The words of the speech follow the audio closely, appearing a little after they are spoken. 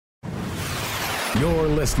You're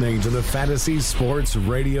listening to the Fantasy Sports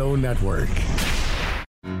Radio Network.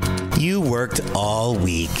 You worked all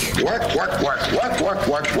week. Work.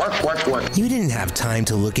 You didn't have time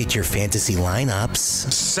to look at your fantasy lineups.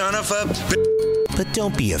 Son of a... But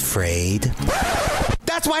don't be afraid.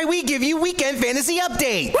 That's why we give you Weekend Fantasy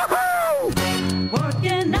Update.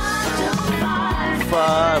 Working 9 to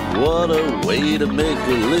 5. What a way to make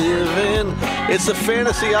a living. It's the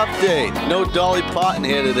Fantasy Update. No Dolly Parton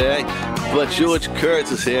here today, but George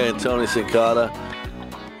Kurtz is here and Tony Sincata.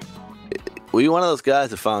 Were you one of those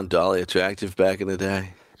guys that found Dolly attractive back in the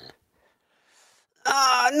day?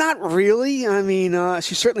 Not really. I mean,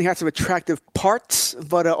 she certainly had some attractive parts,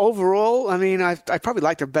 but overall, I mean, I probably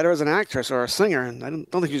liked her better as an actress or a singer, and I don't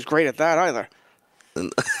think she was great at that either.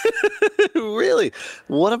 Really?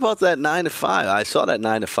 What about that 9 to 5? I saw that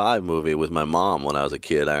 9 to 5 movie with my mom when I was a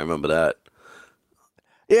kid. I remember that.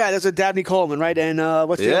 Yeah, there's a Dabney Coleman, right? And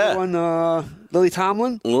what's the other one? Lily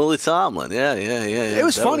Tomlin? Lily Tomlin, yeah. It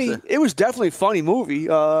was funny. It was definitely a funny movie.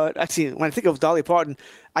 Actually, when I think of Dolly Parton,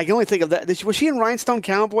 I can only think of that. Was she in Rhinestone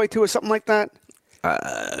Cowboy, too, or something like that?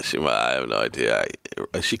 I have no idea.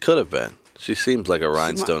 She could have been. She seems like a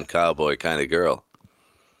Rhinestone Cowboy kind of girl.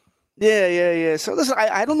 Yeah. So listen,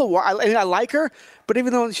 I don't know why. I mean, I like her, but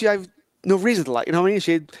even though I have no reason to like, you know what I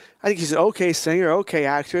mean? I think she's an okay singer, okay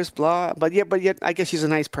actress, blah. But yet, I guess she's a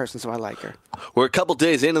nice person, so I like her. We're a couple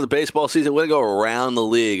days into the baseball season. We're going to go around the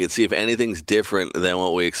league and see if anything's different than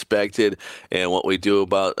what we expected and what we do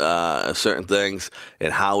about certain things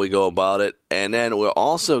and how we go about it. And then we're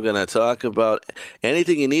also going to talk about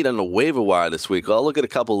anything you need on the waiver wire this week. I'll look at a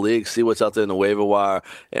couple leagues, see what's out there in the waiver wire,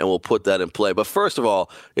 and we'll put that in play. But first of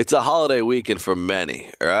all, it's a holiday weekend for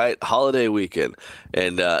many, all right? Holiday weekend.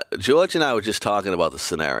 And George and I were just talking about the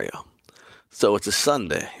scenario. So it's a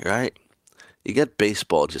Sunday, right? You get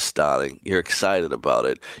baseball just starting. You're excited about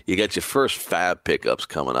it. You got your first fab pickups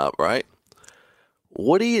coming up, right?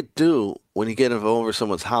 What do you do when you get over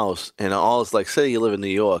someone's house and all it's like, say you live in New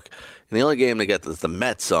York, and the only game they get is the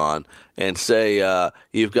Mets on, and say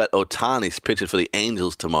you've got Ohtani's pitching for the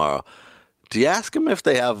Angels tomorrow. Do you ask them if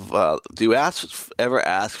they have? Do you ever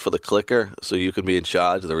ask for the clicker so you can be in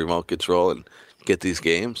charge of the remote control and get these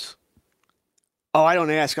games? Oh, I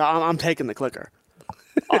don't ask. I'm taking the clicker.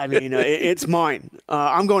 I mean, it's mine.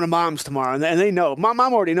 I'm going to Mom's tomorrow, and they know. Mom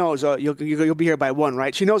already knows you'll be here by 1,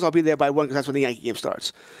 right? She knows I'll be there by 1 because that's when the Yankee game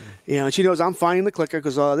starts. You know, and she knows I'm finding the clicker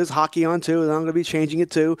because there's hockey on too, and I'm going to be changing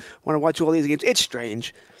it too. Want to watch all these games. It's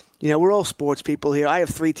strange. You know, we're all sports people here. I have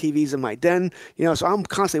 3 TVs in my den, you know, so I'm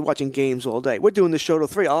constantly watching games all day. We're doing this show till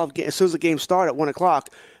 3. As soon as the games start at 1 o'clock,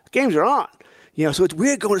 games are on. You know, so it's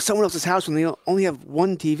weird going to someone else's house when they only have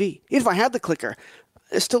 1 TV. Even if I had the clicker,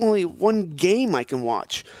 there's still only 1 game I can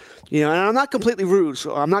watch. You know, and I'm not completely rude,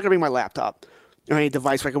 so I'm not going to bring my laptop or any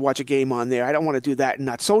device where I can watch a game on there. I don't want to do that and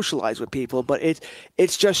not socialize with people, but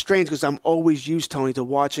it's just strange because I'm always used, Tony, to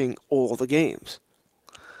watching all the games.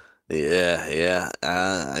 Yeah.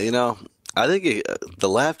 You know, I think the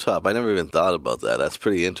laptop, I never even thought about that. That's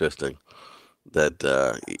pretty interesting that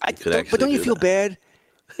you could actually But don't you feel bad?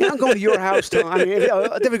 You know, I'm going to your house, Tony. I mean, I'll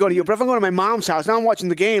definitely go to you. But if I'm going to my mom's house, now I'm watching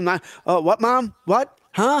the game. What, Mom? What?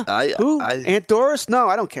 Huh? Who? Aunt Doris? No,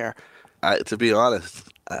 I don't care. To be honest,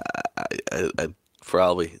 I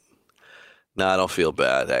probably... No, I don't feel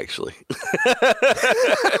bad, actually.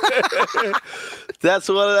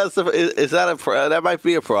 That might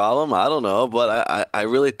be a problem. I don't know, but I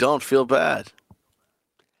really don't feel bad.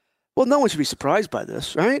 Well, no one should be surprised by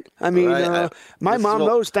this, right? I mean, my mom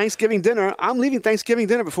knows Thanksgiving dinner. I'm leaving Thanksgiving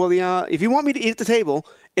dinner before the. If you want me to eat at the table,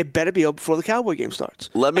 it better be before the Cowboy game starts.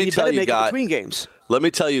 Let me tell you guys. Between games. Let me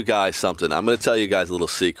tell you guys something. I'm going to tell you guys a little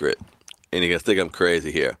secret, and you're going to think I'm crazy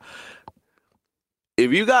here.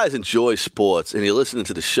 If you guys enjoy sports and you're listening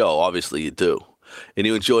to the show, obviously you do, and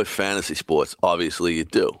you enjoy fantasy sports, obviously you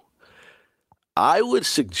do, I would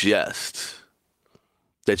suggest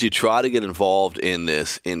that you try to get involved in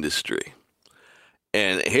this industry.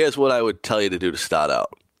 And here's what I would tell you to do to start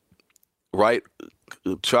out. Right?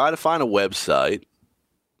 Try to find a website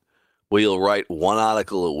where you'll write 1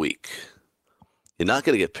 article a week. You're not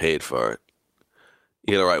going to get paid for it.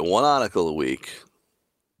 You're going to write 1 article a week.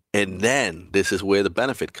 And then this is where the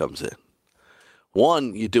benefit comes in.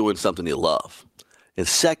 1, you're doing something you love. And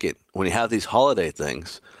 2nd, when you have these holiday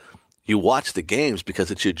things, you watch the games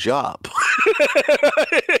because it's your job.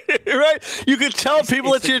 Right? You can tell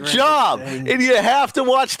people it's your job, and you have to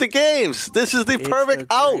watch the games. This is the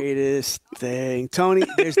perfect out. Greatest thing. Tony,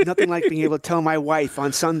 there's nothing like being able to tell my wife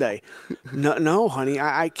on Sunday, no, honey,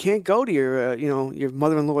 I can't go to your, your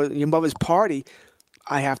mother-in-law, your mother's party.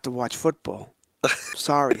 I have to watch football.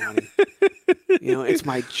 Sorry, honey. It's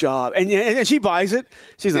my job. And she buys it.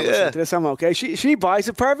 She's not listening to this. I'm okay. She buys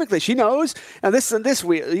it perfectly. She knows. Now, this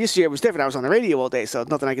year was different. I was on the radio all day, so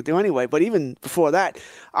nothing I could do anyway. But even before that,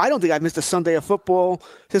 I don't think I've missed a Sunday of football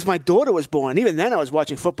since my daughter was born. Even then, I was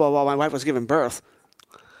watching football while my wife was giving birth.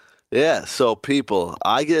 Yeah, so people,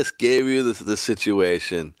 I just gave you the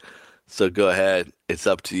situation. So go ahead. It's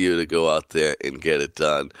up to you to go out there and get it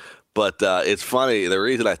done. But it's funny. The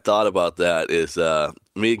reason I thought about that is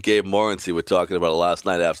me and Gabe Morency were talking about it last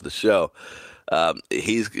night after the show.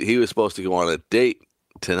 He was supposed to go on a date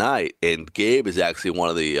tonight, and Gabe is actually one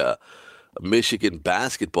of the Michigan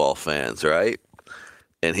basketball fans, right?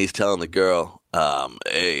 And he's telling the girl,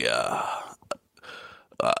 "Hey,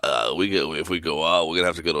 if we go out, we're gonna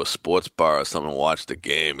have to go to a sports bar or something and watch the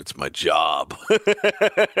game. It's my job,"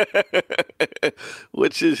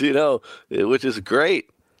 which is great.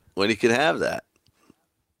 When you can have that.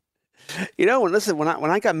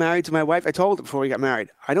 When I got married to my wife, I told her before we got married,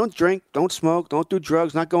 I don't drink, don't smoke, don't do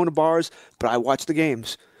drugs, not going to bars, but I watch the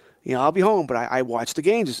games. I'll be home, but I watch the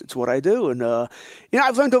games. It's what I do. And,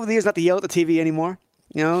 I've learned over the years not to yell at the TV anymore.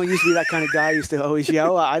 I used to be that kind of guy. I used to always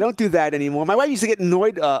yell. I don't do that anymore. My wife used to get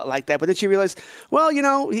annoyed like that, but then she realized, well,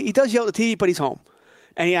 he does yell at the TV, but he's home.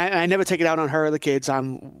 And I never take it out on her or the kids.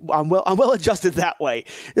 I'm well adjusted that way.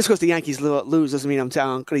 Just because the Yankees lose doesn't mean I'm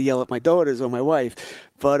going to yell at my daughters or my wife.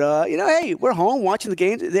 But hey, we're home watching the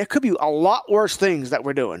games. There could be a lot worse things that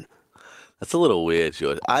we're doing. That's a little weird,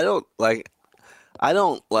 George. I don't think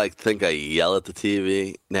I yell at the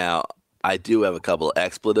TV. Now, I do have a couple of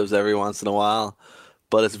expletives every once in a while,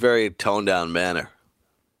 but it's a very toned down manner.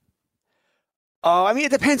 It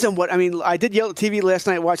depends on what. I did yell at the TV last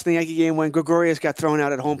night watching the Yankee game when Gregorius got thrown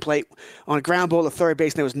out at home plate on a ground ball to third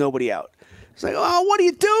base and there was nobody out. It's like, oh, what are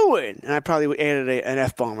you doing? And I probably added an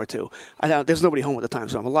F-bomb or two. I thought there's nobody home at the time,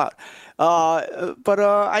 so I'm allowed. But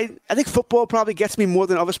I think football probably gets me more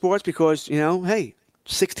than other sports because, hey,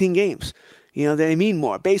 16 games. They mean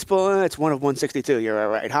more. Baseball, it's one of 162. You're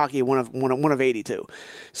right. Hockey, one of 82.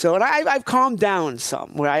 So, and I've calmed down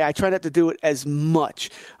some. Where I try not to do it as much.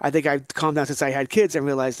 I think I've calmed down since I had kids and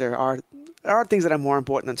realized there are things that are more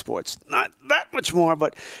important than sports. Not that much more,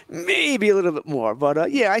 but maybe a little bit more. But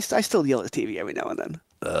I still yell at the TV every now and then.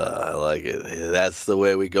 I like it. That's the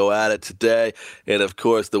way we go at it today. And, of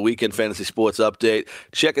course, the Weekend Fantasy Sports Update.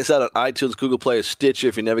 Check us out on iTunes, Google Play, or Stitcher.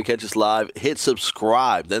 If you never catch us live, hit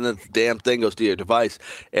subscribe. Then the damn thing goes to your device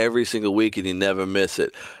every single week, and you never miss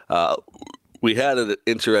it. We had an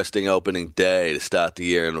interesting opening day to start the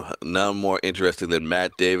year, and none more interesting than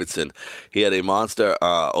Matt Davidson. He had a monster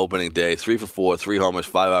opening day, 3 for 4, 3 homers,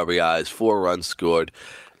 5 RBIs, 4 runs scored,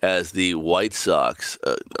 as the White Sox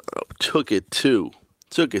took it to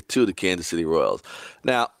the Kansas City Royals.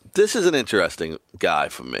 Now, this is an interesting guy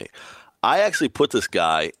for me. I actually put this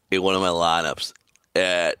guy in one of my lineups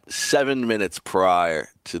at 7 minutes prior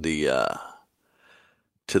to the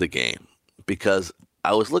game because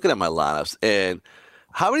I was looking at my lineups, and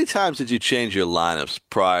how many times did you change your lineups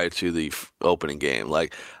prior to the opening game?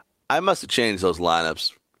 Like, I must have changed those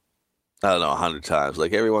lineups, I don't know, 100 times.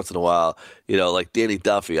 Like, every once in a while, like Danny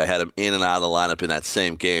Duffy, I had him in and out of the lineup in that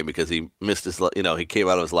same game because he missed his, he came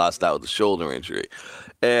out of his last out with a shoulder injury.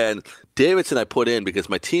 And Davidson I put in because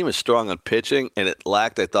my team is strong on pitching, and it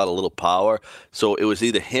lacked, I thought, a little power. So it was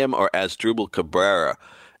either him or Asdrubal Cabrera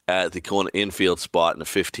at the corner infield spot in a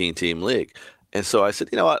 15-team league. And so I said,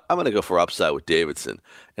 you know what, I'm going to go for upside with Davidson,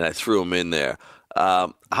 and I threw him in there.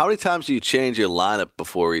 How many times do you change your lineup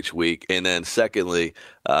before each week? And then secondly,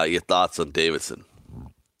 your thoughts on Davidson?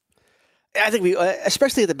 I think we,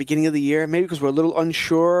 especially at the beginning of the year, maybe because we're a little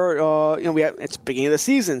unsure. It's the beginning of the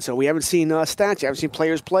season, so we haven't seen stats. You haven't seen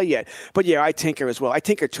players play yet. But yeah, I tinker as well. I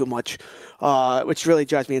tinker too much, which really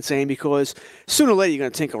drives me insane because sooner or later you're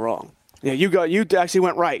going to tinker wrong. You actually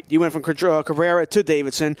went right. You went from Cabrera to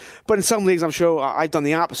Davidson, but in some leagues, I'm sure I've done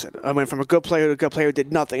the opposite. I went from a good player to a good player who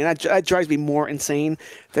did nothing, and that drives me more insane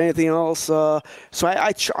than anything else. So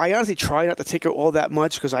I honestly try not to tinker all that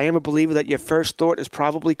much because I am a believer that your first thought is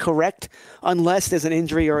probably correct unless there's an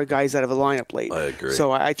injury or a guy's out of a lineup late. I agree.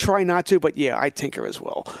 So I try not to, but yeah, I tinker as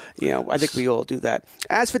well. I think we all do that.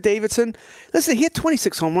 As for Davidson, listen, he had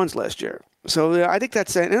 26 home runs last year. So I think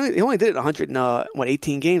that's he only did it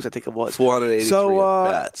 118 games, I think it was. 483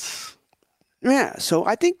 at-bats. Yeah, so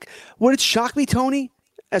I think, would it shock me, Tony,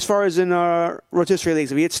 as far as in rotisserie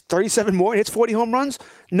leagues, if he hits 37 more and hits 40 home runs?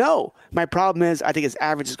 No. My problem is I think his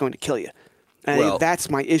average is going to kill you. And I think that's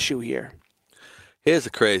my issue here. Here's the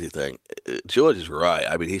crazy thing. George is right.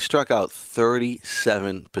 I mean, he struck out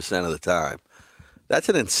 37% of the time. That's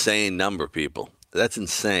an insane number, people. That's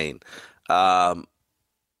insane.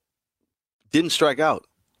 Didn't strike out.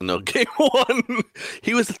 No, game one.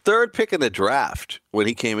 He was the third pick in the draft when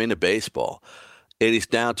he came into baseball, and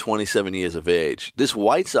he's now 27 years of age. This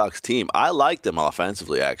White Sox team, I like them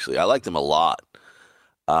offensively, actually. I like them a lot.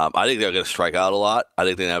 I think they're going to strike out a lot. I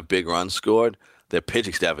think they're going to have big runs scored. Their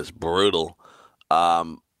pitching staff is brutal.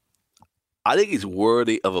 I think he's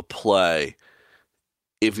worthy of a play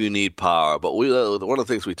if you need power. But one of the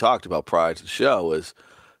things we talked about prior to the show was,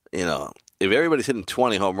 if everybody's hitting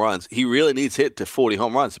 20 home runs, he really needs hit to 40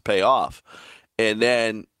 home runs to pay off. And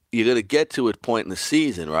then you're going to get to a point in the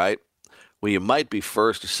season, right, where you might be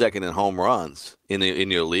first or second in home runs in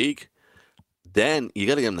your league. Then you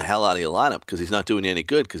got to get him the hell out of your lineup because he's not doing you any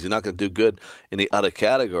good because he's not going to do good in the other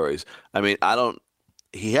categories. I mean,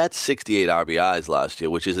 he had 68 RBIs last year,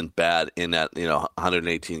 which isn't bad in that,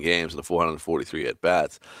 118 games and the 443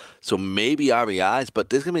 at-bats. So maybe RBIs, but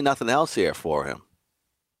there's going to be nothing else here for him.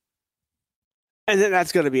 And then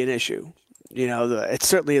that's going to be an issue. It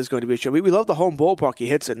certainly is going to be an issue. We love the home ballpark he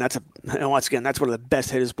hits in. Once again, that's one of the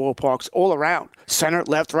best hitters ballparks all around. Center,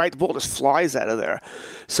 left, right, the ball just flies out of there.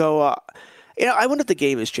 So, I wonder if the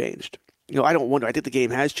game has changed. I don't wonder. I think the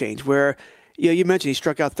game has changed where, you mentioned he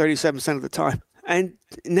struck out 37% of the time. And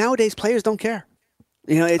nowadays players don't care.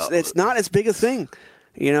 It's not as big a thing.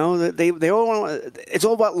 They all want. It's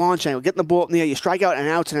all about launch angle, getting the ball in the air. You strike out and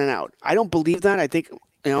out's an out. I don't believe that. I think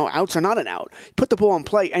outs are not an out. Put the ball in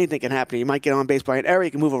play, anything can happen. You might get on base by an error.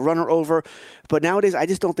 You can move a runner over. But nowadays, I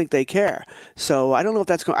just don't think they care. So I don't know if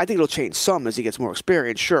that's going. I think it'll change some as he gets more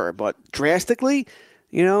experience, sure. But drastically,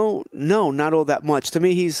 no, not all that much. To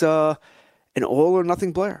me, he's an all or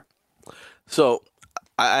nothing player. So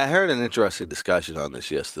I heard an interesting discussion on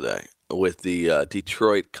this yesterday with the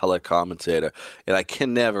Detroit color commentator, and I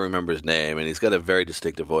can never remember his name, and he's got a very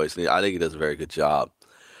distinctive voice, and I think he does a very good job.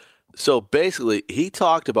 So basically, he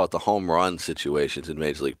talked about the home run situations in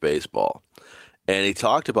Major League Baseball, and he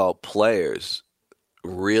talked about players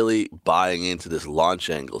really buying into this launch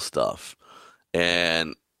angle stuff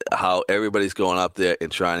and how everybody's going up there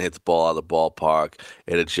and trying to hit the ball out of the ballpark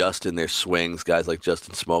and adjusting their swings. Guys like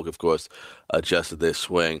Justin Smoke, of course, adjusted their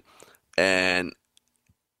swing. And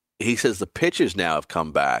he says the pitchers now have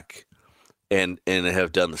come back and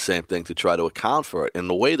have done the same thing to try to account for it. And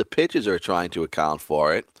the way the pitchers are trying to account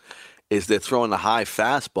for it is they're throwing the high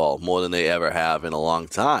fastball more than they ever have in a long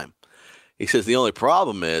time. He says the only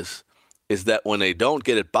problem is that when they don't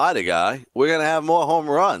get it by the guy, we're going to have more home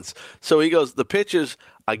runs. So he goes, the pitchers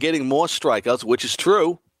are getting more strikeouts, which is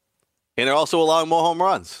true, and they're also allowing more home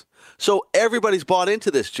runs. So everybody's bought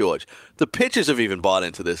into this, George. The pitchers have even bought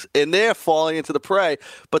into this, and they're falling into the prey,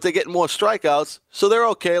 but they're getting more strikeouts, so they're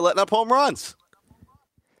okay letting up home runs.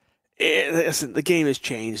 Listen, the game has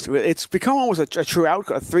changed. It's become almost a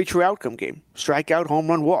three true outcome game. Strikeout, home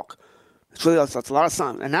run, walk. It's really that's a lot of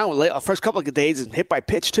fun. And now, first couple of days, hit by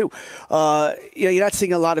pitch too. You're not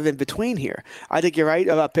seeing a lot of in between here. I think you're right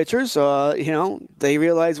about pitchers. They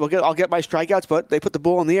realize, I'll get my strikeouts, but they put the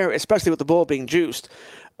ball in the air, especially with the ball being juiced.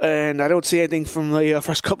 And I don't see anything from the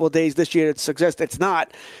first couple of days this year that suggests it's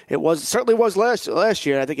not. Certainly was last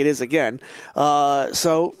year. I think it is again.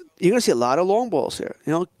 So you're going to see a lot of long balls here.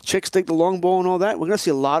 Chicks take the long ball and all that. We're going to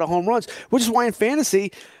see a lot of home runs, which is why in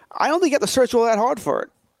fantasy, I don't think you have to search all that hard for it.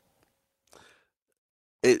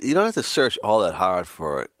 You don't have to search all that hard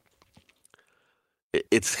for it.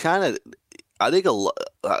 It's kind of, I think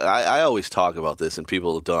I always talk about this, and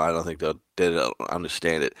people I don't think they don't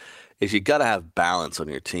understand it, is you got to have balance on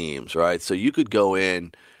your teams, right? So you could go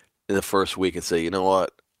in the first week and say, you know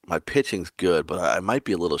what, my pitching's good, but I might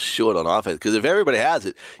be a little short on offense. Because if everybody has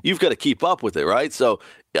it, you've got to keep up with it, right? So,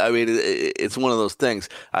 I mean, it's one of those things.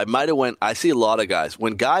 I see a lot of guys.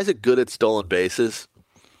 When guys are good at stolen bases,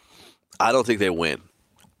 I don't think they win.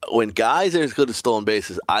 When guys are as good as stolen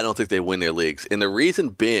bases, I don't think they win their leagues. And the reason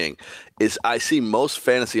being is I see most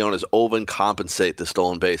fantasy owners overcompensate the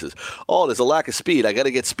stolen bases. Oh, there's a lack of speed. I got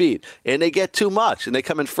to get speed. And they get too much. And they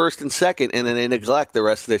come in first and second, and then they neglect the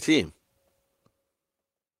rest of their team.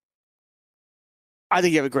 I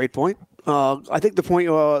think you have a great point. I think the point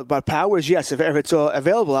about power is, yes, if it's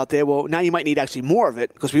available out there, well, now you might need actually more of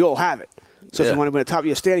it because we all have it. So if you want to win the top of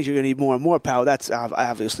your standings, you're going to need more and more power. That's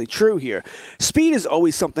obviously true here. Speed is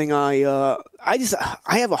always something I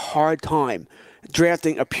have a hard time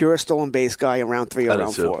drafting a pure stolen base guy in round 3 or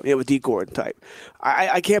round 4. With D. Gordon type.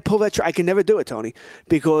 I can't pull that. I can never do it, Tony,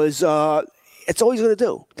 because it's all he's going to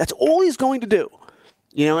do. That's all he's going to do.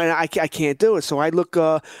 And I can't do it. So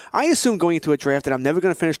I assume going into a draft that I'm never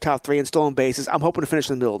going to finish top 3 in stolen bases. I'm hoping to finish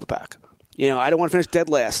in the middle of the pack. I don't want to finish dead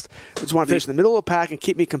last. I just want to finish in the middle of the pack and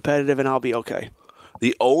keep me competitive, and I'll be okay.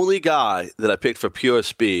 The only guy that I picked for pure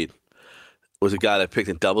speed was a guy that picked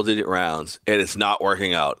in double-digit rounds, and it's not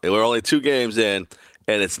working out. And we're only 2 games in,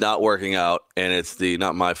 and it's not working out, and it's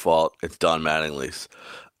not my fault. It's Don Mattingly's.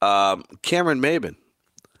 Cameron Maybin.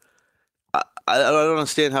 I don't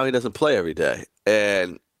understand how he doesn't play every day.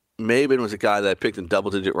 And Maybin was a guy that I picked in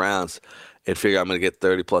double-digit rounds and figured I'm going to get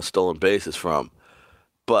 30-plus stolen bases from.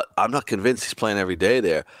 But I'm not convinced he's playing every day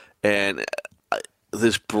there. And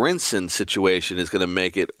this Brinson situation is going to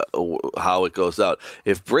make it how it goes out.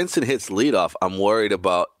 If Brinson hits leadoff, I'm worried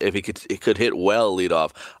about if he could hit well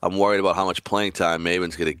leadoff. I'm worried about how much playing time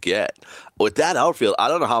Maybin's going to get. With that outfield, I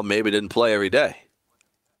don't know how Maybin didn't play every day.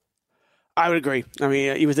 I would agree. I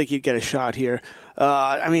mean, you would think you'd get a shot here.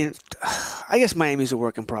 I guess Miami's a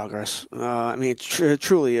work in progress. It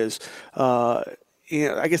truly is. I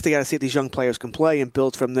guess they got to see if these young players can play and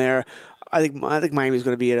build from there. I think Miami's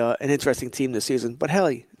going to be an interesting team this season. But, hell,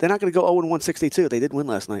 they're not going to go 0-162. They did win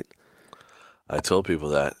last night. I told people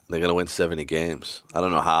that. They're going to win 70 games. I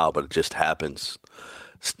don't know how, but it just happens.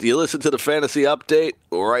 You listen to the Fantasy Update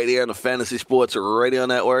right here on the Fantasy Sports Radio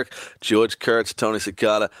Network. George Kurtz, Tony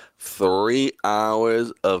Cicada, 3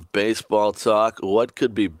 hours of baseball talk. What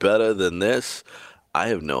could be better than this? I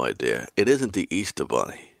have no idea. It isn't the Easter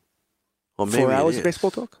Bunny. Well, maybe 4 hours of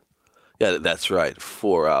baseball talk? Yeah, that's right.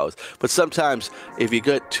 4 hours. But sometimes if you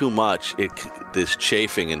get too much, there's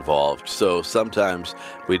chafing involved. So sometimes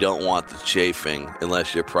we don't want the chafing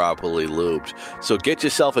unless you're properly lubed. So get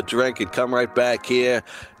yourself a drink and come right back here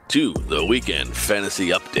to the Weekend Fantasy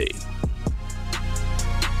Update.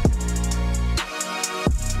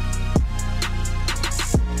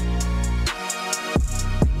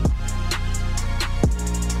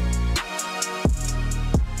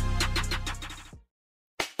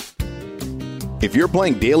 If you're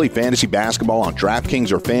playing daily fantasy basketball on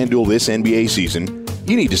DraftKings or FanDuel this NBA season,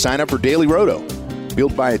 you need to sign up for Daily Roto.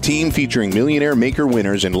 Built by a team featuring millionaire maker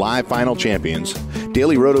winners and live final champions,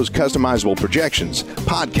 Daily Roto's customizable projections,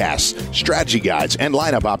 podcasts, strategy guides, and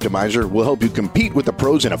lineup optimizer will help you compete with the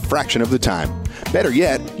pros in a fraction of the time. Better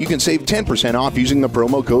yet, you can save 10% off using the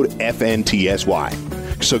promo code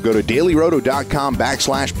FNTSY. So go to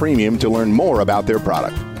dailyroto.com/premium to learn more about their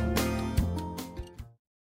product.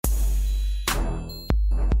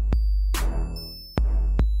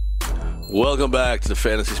 Welcome back to the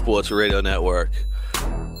Fantasy Sports Radio Network.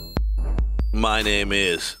 My name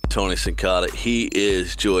is Tony Cicada. He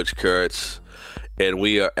is George Kurtz, and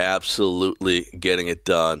we are absolutely getting it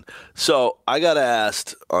done. So I got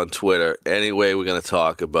asked on Twitter, anyway, we're going to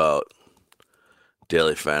talk about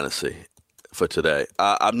daily fantasy for today.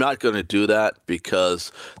 I'm not going to do that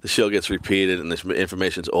because the show gets repeated and this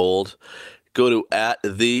information's old. Go to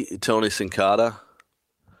 @TheTonyCicada.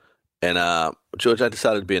 And George, I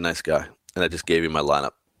decided to be a nice guy. And I just gave you my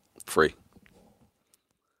lineup free.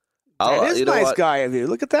 That is a nice guy of you.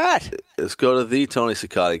 Look at that. Let's go to the Tony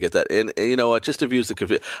Cicada, get that. And you know what? Just to use the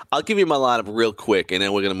confusion, I'll give you my lineup real quick, and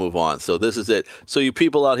then we're going to move on. So this is it. So you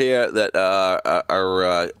people out here that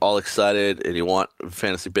are all excited and you want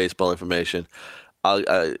fantasy baseball information,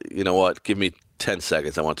 you know what? Give me 10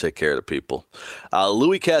 seconds. I want to take care of the people.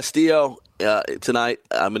 Louis Castillo. Tonight,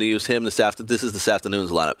 I'm going to use him this afternoon. This is this afternoon's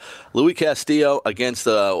lineup. Louis Castillo against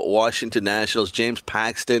the Washington Nationals. James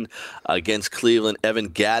Paxton against Cleveland. Evan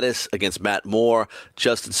Gattis against Matt Moore.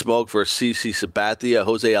 Justin Smoke versus CC Sabathia.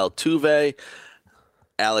 Jose Altuve.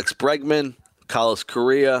 Alex Bregman. Carlos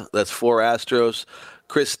Correa. That's 4 Astros.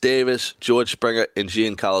 Chris Davis, George Springer, and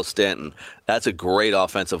Giancarlo Stanton. That's a great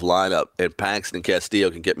offensive lineup, and Paxton and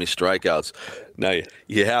Castillo can get me strikeouts. Now,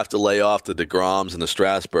 you have to lay off the DeGroms and the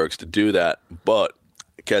Strasburgs to do that, but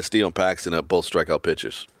Castillo and Paxton are both strikeout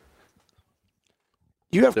pitchers.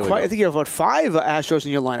 You have I think you have about 5 Astros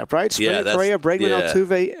in your lineup, right? Springer, Correa, Bregman,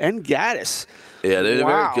 Altuve, and Gattis. Yeah, they're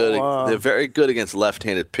very good. They're very good against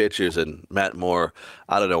left-handed pitchers, and Matt Moore,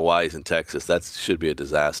 I don't know why he's in Texas. That should be a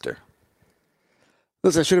disaster.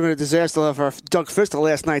 Listen, it should have been a disaster for Doug Fister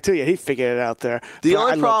last night, too. Yeah, he figured it out there. The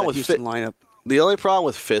only problem with lineup. The only problem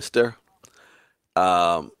with Fister,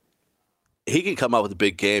 he can come up with a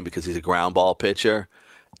big game because he's a ground ball pitcher.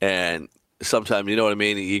 And sometimes, you know what I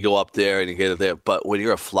mean, you go up there and you get it there. But when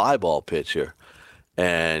you're a fly ball pitcher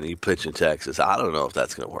and you pitch in Texas, I don't know if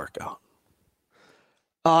that's going to work out.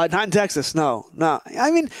 Not in Texas, no. I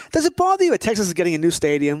mean, does it bother you that Texas is getting a new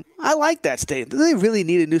stadium? I like that stadium. Do they really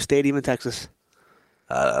need a new stadium in Texas?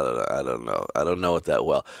 I don't know. I don't know it that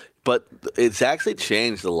well. But it's actually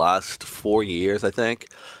changed the last 4 years, I think.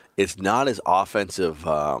 It's not as offensive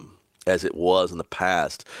as it was in the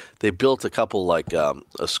past. They built a couple, like a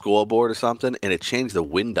scoreboard or something, and it changed the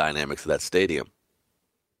wind dynamics of that stadium.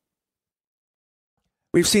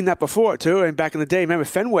 We've seen that before, too. And back in the day, remember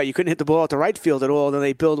Fenway, you couldn't hit the ball at the right field at all. Then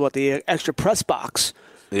they build the extra press box.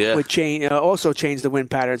 Yeah. Would also change the wind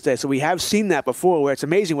patterns there. So we have seen that before, where it's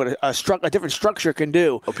amazing what a different structure can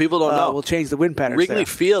do. Well, people don't know. Will change the wind patterns. Wrigley there.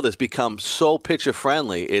 Field has become so pitcher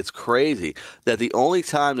friendly. It's crazy that the only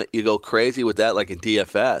time that you go crazy with that, like in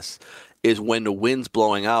DFS, is when the wind's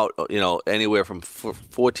blowing out. Anywhere from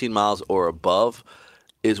 14 miles or above,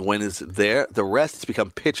 is when it's there. The rest has become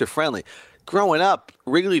pitcher friendly. Growing up,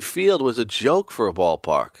 Wrigley Field was a joke for a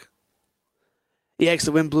ballpark. Yeah, because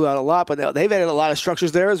the wind blew out a lot, but they've added a lot of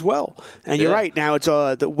structures there as well. And you're right. Now, it's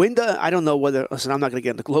the wind. I don't know whether. Listen, I'm not going to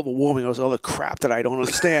get into global warming or all the crap that I don't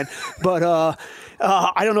understand. But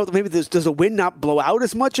I don't know. Maybe does the wind not blow out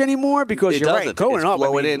as much anymore? Because you're right. Going up.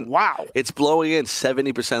 Blowing in. Wow. It's blowing in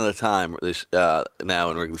 70% of the time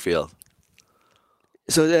now in Wrigley Field.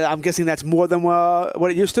 So I'm guessing that's more than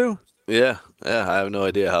what it used to? Yeah. I have no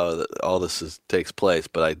idea how all this takes place,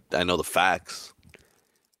 but I know the facts.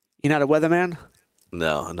 You're not a weatherman?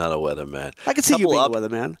 No, I'm not a weatherman. I could see you being a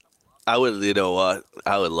weatherman. I would, you know what?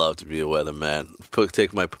 I would love to be a weatherman.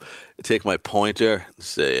 Take my pointer, and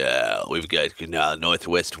say, "Yeah, we've got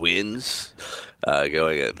northwest winds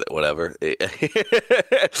going at whatever."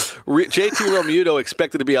 JT Realmuto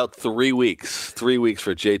expected to be out 3 weeks. 3 weeks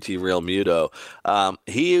for JT Realmuto.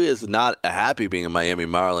 He is not happy being a Miami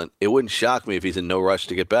Marlin. It wouldn't shock me if he's in no rush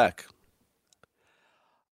to get back.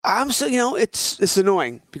 I'm so it's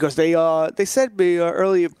annoying because they said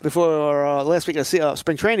earlier before last week of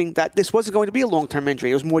spring training that this wasn't going to be a long-term injury.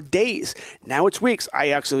 It was more days. Now it's weeks. I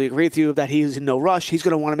actually agree with you that he's in no rush. He's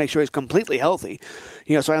going to want to make sure he's completely healthy.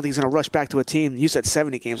 So I don't think he's going to rush back to a team. You said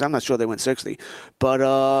 70 games. I'm not sure they win 60, but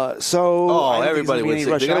everybody wins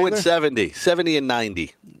 60. They're going to win 70 and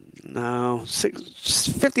 90. No,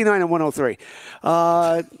 59 and 103.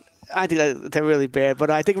 I think they're really bad, but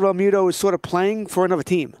I think Realmuto is sort of playing for another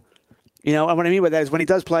team. And what I mean by that is when he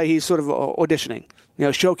does play, he's sort of auditioning,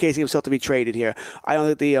 showcasing himself to be traded here. I don't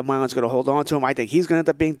think the Marlins are going to hold on to him. I think he's going to end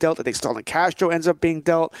up being dealt. I think Starlin Castro ends up being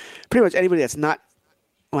dealt. Pretty much anybody that's not,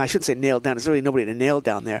 I shouldn't say nailed down. There's really nobody to nail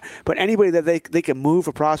down there. But anybody that they can move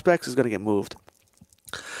for prospects is going to get moved.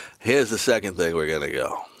 Here's the second thing we're going to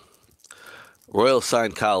go. Royals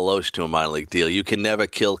signed Kyle Loesch to a minor league deal. You can never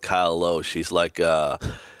kill Kyle Loesch. He's like...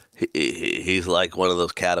 He's like one of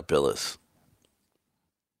those caterpillars.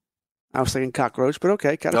 I was thinking cockroach, but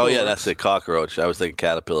okay. Oh, yeah, that's it, cockroach. I was thinking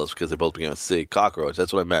caterpillars because they both begin with C. Cockroach,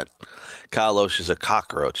 that's what I meant. Kyle Loesch is a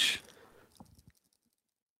cockroach.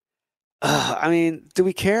 Do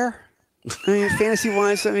we care?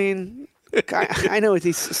 Fantasy-wise, I know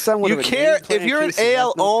he's somewhat you of a care game plan if you're an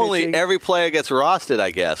AL only, pitching. Every player gets rostered,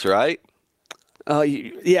 I guess, right?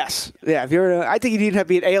 Yes. Yeah, I think you need to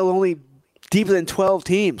be an AL only deeper than 12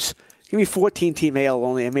 teams. Give me 14-team AL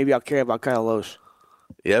only, and maybe I'll care about Kyle Loesch.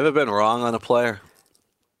 You ever been wrong on a player?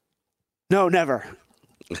 No, never.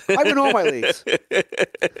 I've been all my leagues.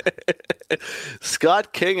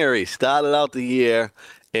 Scott Kingery started out the year,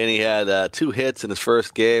 and he had 2 hits in his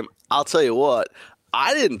first game. I'll tell you what,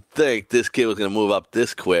 I didn't think this kid was going to move up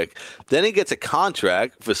this quick. Then he gets a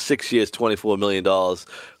contract for 6 years, $24 million,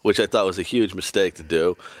 which I thought was a huge mistake to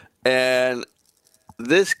do. And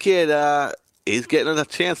this kid, he's getting a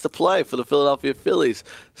chance to play for the Philadelphia Phillies.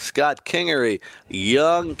 Scott Kingery,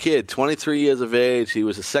 young kid, 23 years of age. He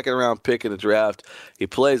was a second-round pick in the draft. He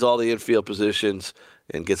plays all the infield positions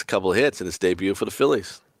and gets a couple of hits in his debut for the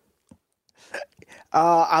Phillies.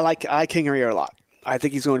 I like Kingery a lot. I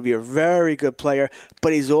think he's going to be a very good player.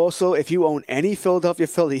 But he's also, if you own any Philadelphia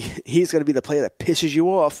Philly, he's going to be the player that pisses you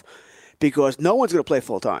off because no one's going to play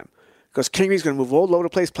full-time. Because Kingery's going to move all over the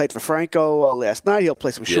place. Played for Franco last night. He'll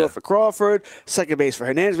play some short for Crawford, second base for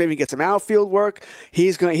Hernandez. Maybe get some outfield work.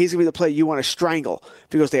 He's going to be the player you want to strangle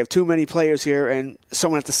because they have too many players here and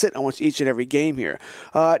someone has to sit almost each and every game here.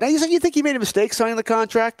 Now, you said you think he made a mistake signing the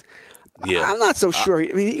contract? Yeah. I'm not so sure.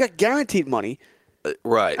 He got guaranteed money.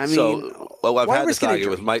 Right. I've had this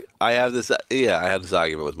argument with Mike. I have this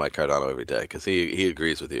argument with Mike Cardano every day because he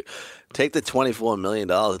agrees with you. Take the $24 million;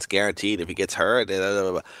 it's guaranteed. If he gets hurt,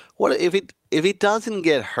 what if he doesn't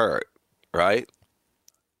get hurt? Right?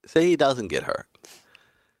 Say he doesn't get hurt.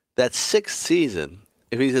 That 6th season,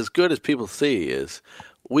 if he's as good as people see he is,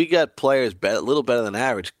 we got players a little better than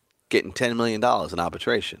average getting $10 million in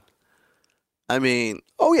arbitration. Oh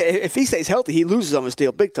yeah. If he stays healthy, he loses on his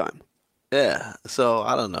deal big time. Yeah, so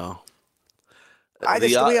I don't know.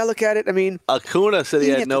 The way I look at it, Acuna said he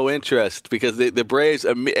had no interest because the Braves,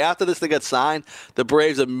 after this thing got signed, the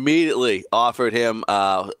Braves immediately offered him,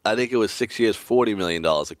 I think it was 6 years, $40 million.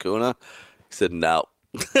 Acuna said no.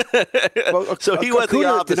 Well, so he was the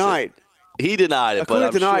opposite. Denied. He denied it, Acuna but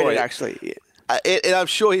I'm denied sure it, actually. And I'm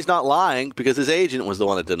sure he's not lying because his agent was the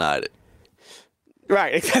one that denied it.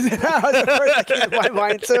 Right. That was the first that came to my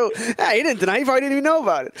mind, too. Yeah, he didn't deny it. He probably didn't even know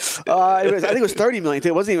about it. I think it was $30 million, too.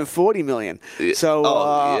 It wasn't even $40 million. So,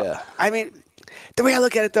 yeah. I mean, the way I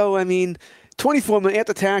look at it, though, I mean, $24 million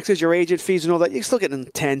after taxes, your agent fees and all that, you're still getting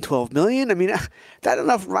 $10, $12 million. I mean,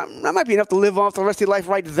 that might be enough to live off the rest of your life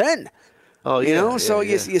right then. Oh, yeah. You know, so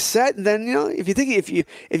you're set, and then,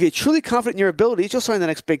 if you're truly confident in your abilities, you'll sign the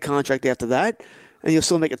next big contract after that, and you'll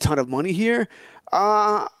still make a ton of money here.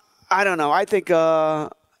 I don't know. I think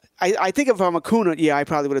I think if I'm Acuna, I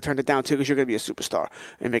probably would have turned it down too because you're going to be a superstar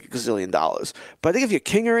and make $1 gazillion. But I think if you're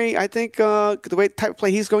Kingery, I think the way type of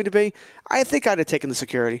play he's going to be, I think I'd have taken the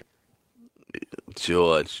security.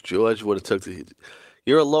 George would have took the.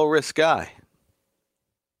 You're a low risk guy.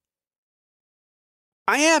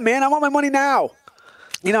 I am, man. I want my money now.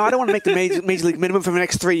 I don't want to make the major league minimum for the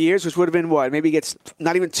next 3 years, which would have been what? Maybe he gets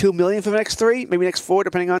not even $2 million for the next 3, maybe next 4,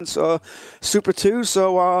 depending on Super 2.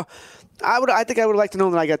 So I think I would like to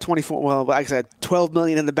know that I got 24. Well, like I said, $12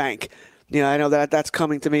 million in the bank. I know that's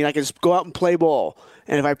coming to me, and I can just go out and play ball.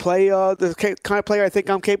 And if I play the kind of player I think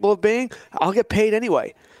I'm capable of being, I'll get paid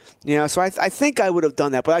anyway. So I think I would have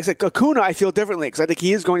done that. But like I said, Acuna, I feel differently because I think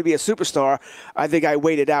he is going to be a superstar. I think I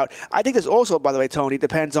waited out. I think this also, by the way, Tony,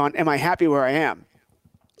 depends on am I happy where I am?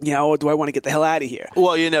 Or do I want to get the hell out of here?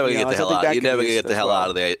 Well, you're never going to get the hell out. You're never going to get the hell out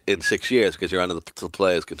of there in 6 years because you're under the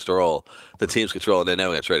players' control, the team's control, and they're never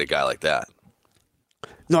going to trade a guy like that.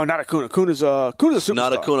 No, not Acuna. Acuna's a superstar.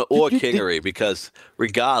 Not Acuna or Kingery because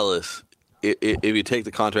regardless, if you take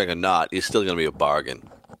the contract or not, it's still going to be a bargain.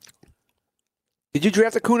 Did you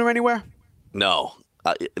draft Acuna anywhere? No.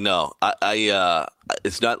 No.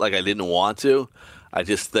 It's not like I didn't want to. I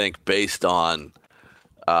just think based on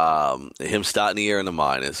him starting the year in the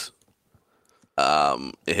minors,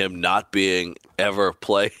 him not being ever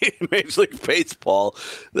play in Major League Baseball,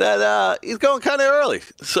 that he's going kind of early.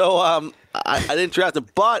 So I didn't draft him,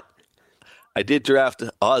 but I did draft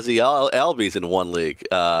Ozzie Albies in one league.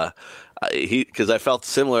 Because I felt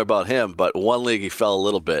similar about him, but one league he fell a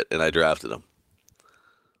little bit, and I drafted him.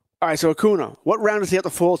 All right, so Acuna, what round does he have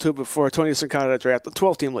to fall to before Tony Sincata draft? The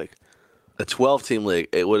 12-team league. The 12-team league,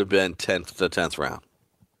 it would have been the 10th round.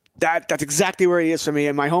 That's exactly where he is for me.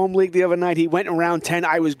 In my home league the other night, he went in round 10.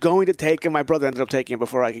 I was going to take him. My brother ended up taking him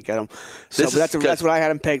before I could get him. So that's what I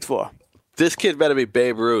had him pegged for. This kid better be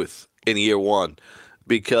Babe Ruth in year one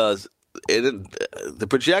because the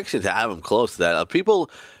projections have him close to that.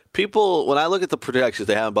 People, when I look at the projections,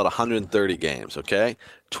 they have about 130 games, okay?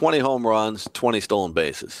 20 home runs, 20 stolen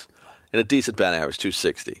bases, and a decent bat average,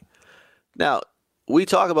 260. Now, we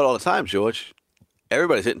talk about it all the time, George.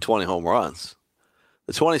 Everybody's hitting 20 home runs.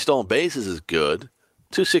 The 20 stolen bases is good.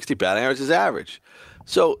 260 batting average is average.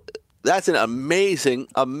 So that's an amazing,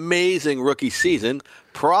 amazing rookie season.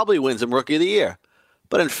 Probably wins him Rookie of the Year.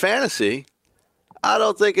 But in fantasy, I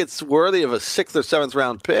don't think it's worthy of a 6th or 7th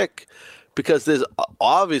round pick because there's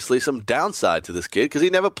obviously some downside to this kid because he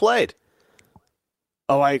never played.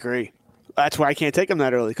 Oh, I agree. That's why I can't take him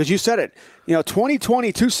that early because you said it.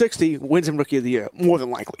 2020, 260 wins him Rookie of the Year, more than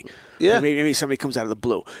likely. Yeah. Maybe somebody comes out of the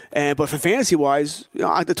blue. But for fantasy-wise,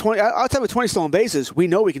 outside of 20 stolen bases, we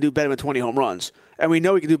know we can do better than 20 home runs. And we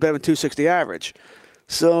know we can do better than 260 average.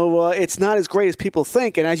 So it's not as great as people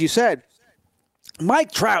think. And as you said,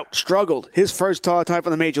 Mike Trout struggled his first time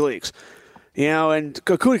in the major leagues. And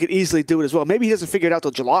Acuna could easily do it as well. Maybe he doesn't figure it out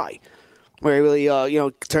till July, where he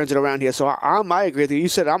really, turns it around here. So I agree with you. You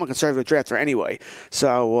said I'm a conservative drafter anyway.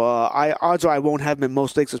 So odds are I won't have him in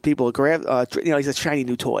most leagues because people grab. He's a shiny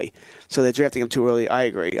new toy, so they're drafting him too early. I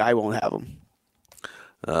agree. I won't have him.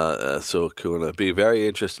 So Acuna, be very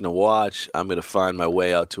interesting to watch. I'm going to find my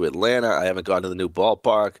way out to Atlanta. I haven't gone to the new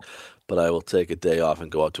ballpark, but I will take a day off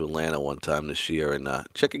and go out to Atlanta one time this year and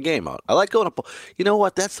check a game out. I like going to. You know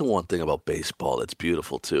what? That's the one thing about baseball that's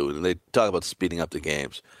beautiful too. And they talk about speeding up the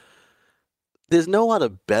games. There's no other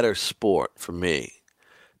better sport for me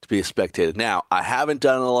to be a spectator. Now, I haven't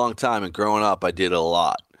done it in a long time, and growing up, I did it a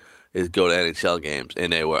lot, is go to NHL games,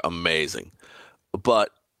 and they were amazing.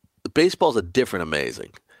 But baseball's a different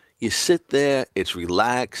amazing. You sit there, it's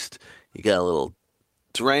relaxed, you got a little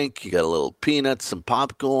drink, you got a little peanuts, some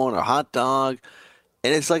popcorn or hot dog,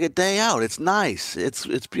 and it's like a day out. It's nice. It's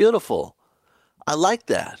beautiful. I like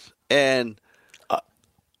that. And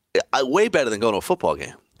way better than going to a football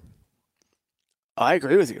game. I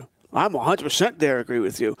agree with you. I'm 100% there. Agree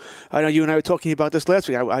with you. I know you and I were talking about this last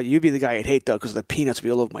week. You'd be the guy I'd hate though, because the peanuts would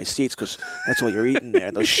be all over my seats, because that's what you're eating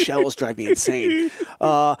there. Those shells drive me insane.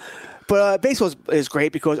 But baseball is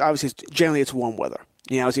great because obviously generally it's warm weather.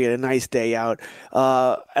 You know, so you get a nice day out.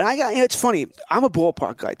 And it's funny. I'm a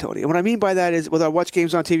ballpark guy, Tony. And what I mean by that is, whether I watch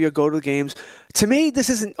games on TV or go to the games, to me, this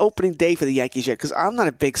isn't opening day for the Yankees yet, because I'm not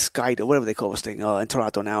a big Skydo, whatever they call this thing in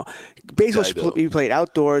Toronto now. Baseball should be played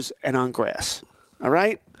outdoors and on grass. All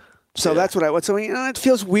right? So that's what I want. So, it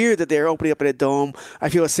feels weird that they're opening up in a dome. I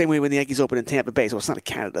feel the same way when the Yankees open in Tampa Bay, so it's not a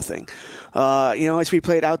Canada thing. It should be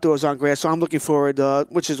played outdoors on grass, so I'm looking forward,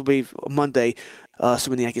 will be Monday.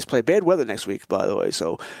 So when the Yankees play, bad weather next week, by the way.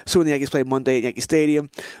 So when the Yankees play Monday at Yankee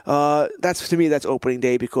Stadium, to me that's opening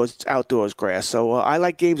day because it's outdoors grass. So I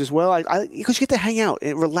like games as well. Because you get to hang out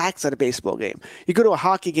and relax at a baseball game. You go to a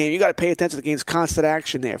hockey game, you got to pay attention to the game's constant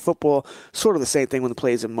action there. Football, sort of the same thing when the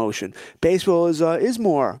play is in motion. Baseball is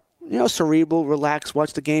more cerebral, relax,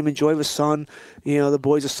 watch the game, enjoy the sun. The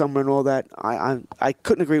boys of summer and all that. I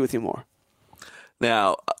couldn't agree with you more.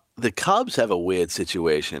 Now the Cubs have a weird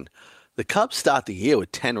situation. The Cubs start the year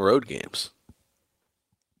with 10 road games.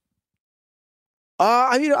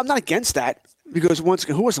 I'm not against that because once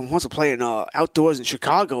again, who wants to play in outdoors in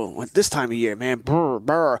Chicago at this time of year, man?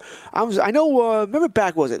 Brr. I know, remember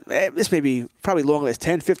back, this may be probably longer than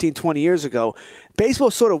 10, 15, 20 years ago,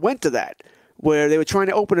 baseball sort of went to that, where they were trying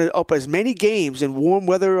to open it up as many games in warm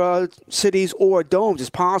weather cities or domes as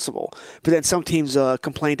possible. But then some teams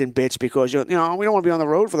complained and bitched because, we don't want to be on the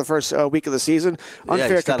road for the first week of the season.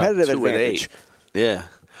 Unfair competitive advantage. Yeah.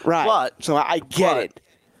 Right. So I get it.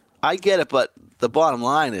 I get it, but the bottom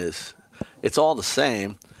line is it's all the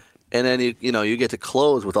same. And then, you get to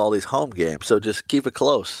close with all these home games. So just keep it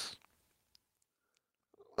close.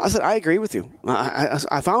 I said, I agree with you.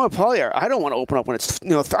 If I'm a player, I don't want to open up when it's,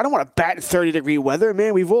 I don't want to bat in 30-degree weather,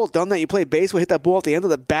 man. We've all done that. You play baseball, hit that ball at the end of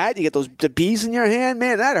the bat, you get the bees in your hand,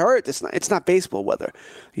 man. That hurts. It's not baseball weather.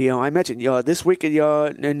 I mentioned, this week in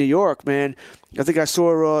New York, man. I think I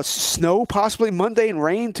saw snow possibly Monday and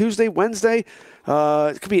rain Tuesday, Wednesday.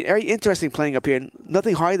 It could be very interesting playing up here.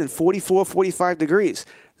 Nothing higher than 44, 45 degrees.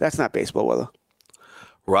 That's not baseball weather.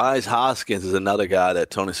 Rhys Hoskins is another guy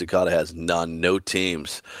that Tony Cicada has no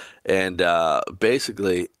teams. And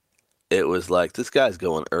basically, it was like, this guy's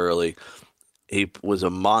going early. He was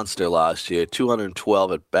a monster last year,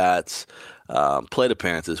 212 at-bats, plate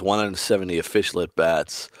appearances, 170 official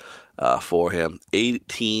at-bats for him,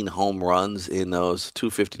 18 home runs in those,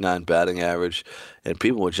 259 batting average, and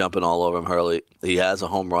people were jumping all over him early. He has a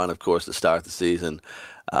home run, of course, to start the season.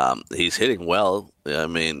 He's hitting well. I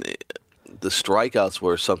mean, the strikeouts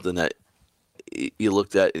were something that you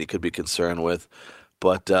looked at and you could be concerned with.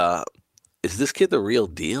 But is this kid the real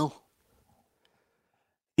deal?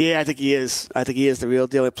 Yeah, I think he is. I think he is the real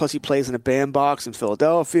deal. Plus, he plays in a bandbox in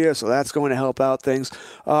Philadelphia, so that's going to help out things.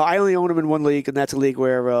 I only own him in one league, and that's a league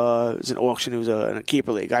where it's an auction. It was a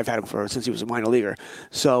keeper league. I've had him since he was a minor leaguer.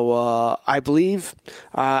 So I believe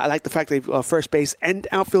I like the fact that they have first base and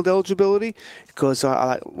outfield eligibility because,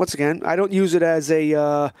 once again, I don't use it as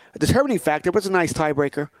a determining factor, but it's a nice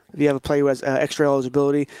tiebreaker. If you have a player who has extra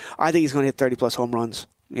eligibility, I think he's going to hit 30-plus home runs.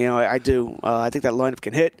 I do. I think that lineup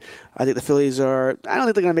can hit. I think the Phillies I don't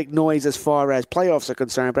think they're going to make noise as far as playoffs are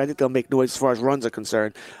concerned, but I think they'll make noise as far as runs are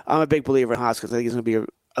concerned. I'm a big believer in Hoskins. I think he's going to be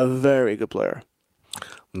a very good player.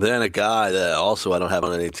 Then a guy that also I don't have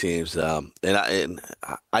on any teams, and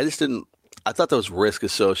I just didn't. I thought there was risk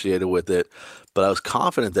associated with it, but I was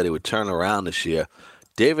confident that he would turn around this year.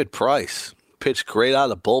 David Price pitched great out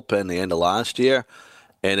of the bullpen the end of last year,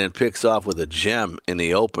 and then picks off with a gem in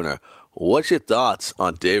the opener. What's your thoughts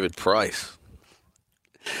on David Price?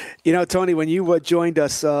 Tony, when you joined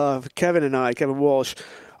us, Kevin Walsh,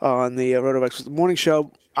 on the RotoViz morning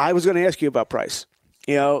show, I was going to ask you about Price.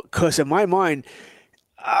 Because in my mind,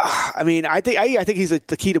 I think he's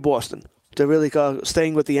the key to Boston to really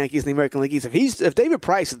staying with the Yankees in the American League East. If David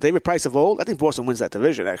Price of old, I think Boston wins that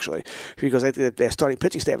division actually, because I think that their starting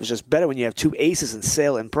pitching staff is just better when you have two aces in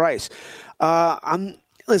Sale and Price.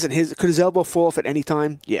 Listen, could his elbow fall off at any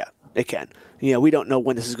time? Yeah. It can. We don't know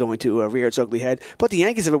when this is going to rear its ugly head. But the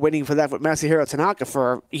Yankees have been waiting for that with Masahiro Tanaka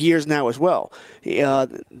for years now as well. I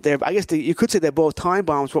guess you could say they're both time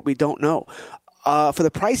bombs, but we don't know. For the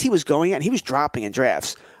price he was going at, and he was dropping in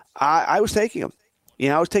drafts, I was taking him.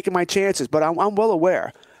 I was taking my chances, but I'm well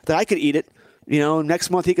aware that I could eat it. Next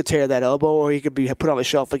month he could tear that elbow or he could be put on the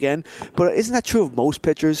shelf again. But isn't that true of most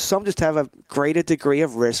pitchers? Some just have a greater degree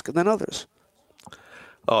of risk than others.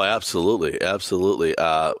 Oh, absolutely, absolutely.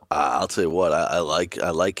 I'll tell you what, I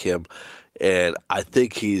like him, and I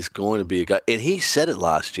think he's going to be a guy. And he said it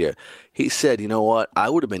last year. He said, "You know what?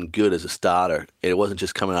 I would have been good as a starter, and it wasn't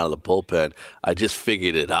just coming out of the bullpen. I just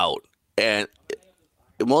figured it out." And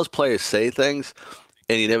most players say things,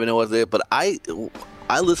 and you never know what they're. But I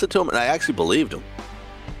listened to him, and I actually believed him.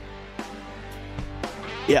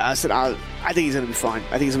 Yeah, I said I think he's going to be fine.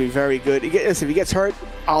 I think he's going to be very good. If he gets hurt,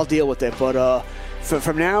 I'll deal with it. But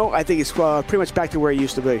from now, I think he's pretty much back to where he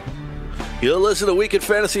used to be. You'll listen to Weekend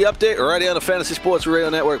Fantasy Update right here on the Fantasy Sports Radio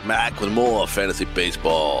Network. Mac with more fantasy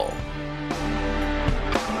baseball.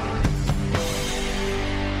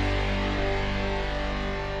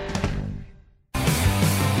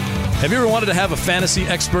 Have you ever wanted to have a fantasy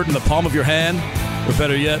expert in the palm of your hand? Or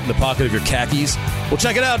better yet, in the pocket of your khakis? Well,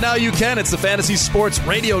 check it out. Now you can. It's the Fantasy Sports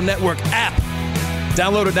Radio Network app.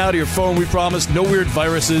 Download it now to your phone, we promise. No weird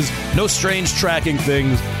viruses, no strange tracking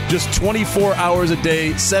things. Just 24 hours a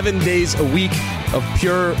day, 7 days a week of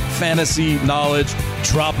pure fantasy knowledge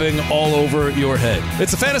dropping all over your head.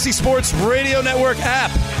 It's the Fantasy Sports Radio Network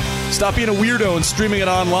app. Stop being a weirdo and streaming it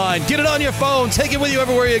online. Get it on your phone. Take it with you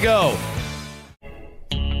everywhere you go.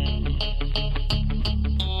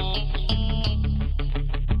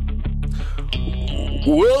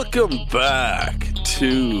 Welcome back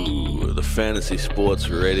to the Fantasy Sports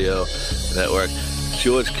Radio Network.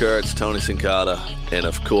 George Kurtz, Tony Sincata, and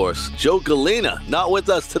of course, Joe Galena. Not with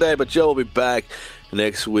us today, but Joe will be back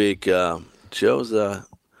next week. Joe's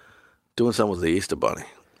doing something with the Easter Bunny.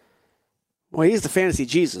 Well, he's the fantasy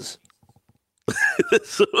Jesus.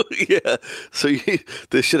 So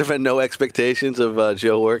there should have been no expectations of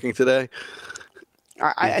Joe working today.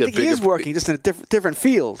 I think he is working, just in a different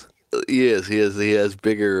field. He has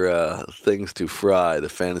bigger things to fry, the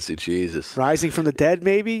fantasy Jesus. Rising from the dead,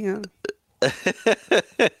 maybe? Yeah.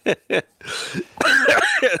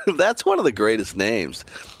 That's one of the greatest names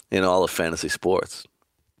in all of fantasy sports.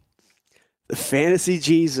 The fantasy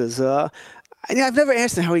Jesus. I've never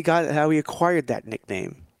asked him how he acquired that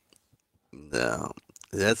nickname. No,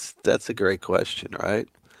 that's a great question, right?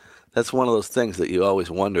 That's one of those things that you always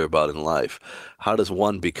wonder about in life. How does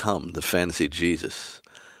one become the fantasy Jesus?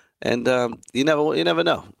 And you never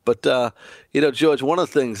know. But George, one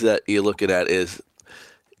of the things that you're looking at is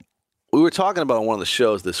we were talking about on one of the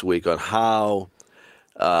shows this week on how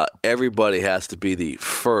everybody has to be the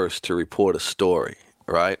first to report a story,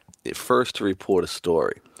 right? The first to report a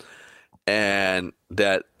story, and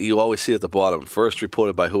that you always see at the bottom, first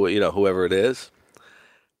reported by whoever it is,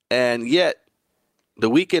 and yet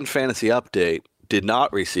the Weekend Fantasy Update did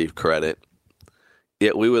not receive credit.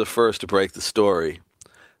 Yet we were the first to break the story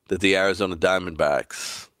that the Arizona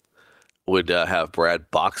Diamondbacks would have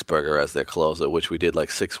Brad Boxberger as their closer, which we did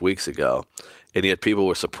like 6 weeks ago. And yet people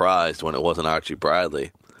were surprised when it wasn't Archie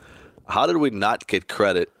Bradley. How did we not get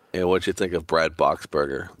credit? And what did you think of Brad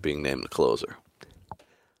Boxberger being named the closer?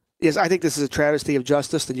 Yes, I think this is a travesty of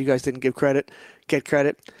justice that you guys didn't get credit. I'd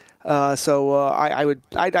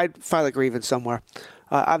file a grievance somewhere.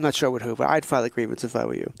 I'm not sure with who, but I'd file a grievance if I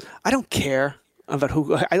were you. I don't care about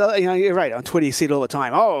who. You're right. On Twitter, you see it all the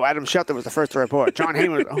time. Oh, Adam Schefter was the first to report. John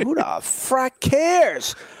Heyman. Who the frack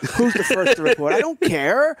cares? Who's the first to report? I don't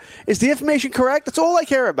care. Is the information correct? That's all I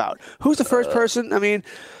care about. Who's the first person? I mean,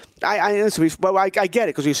 I get it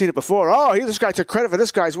because we've seen it before. Oh, this guy took credit for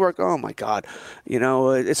this guy's work. Oh my God,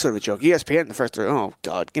 it's sort of a joke. ESPN the first. Oh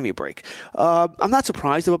God, give me a break. I'm not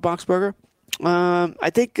surprised about Boxberger.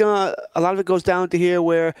 I think a lot of it goes down to here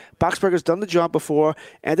where Boxberger's done the job before,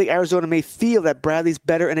 and I think Arizona may feel that Bradley's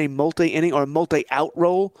better in a multi-inning or a multi-out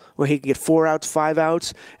role where he can get 4 outs, 5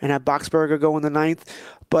 outs, and have Boxberger go in the 9th.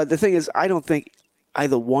 But the thing is, I don't think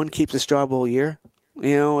either one keeps this job all year.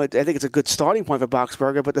 I think it's a good starting point for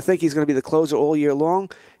Boxberger, but to think he's going to be the closer all year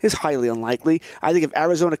long is highly unlikely. I think if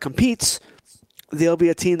Arizona competes, there'll be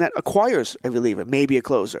a team that acquires a reliever, maybe a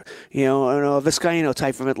closer. A Vizcaino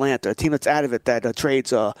type from Atlanta, a team that's out of it that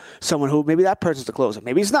trades someone who maybe that person's the closer.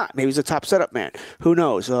 Maybe he's not. Maybe he's a top setup man. Who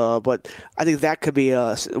knows? But I think that could be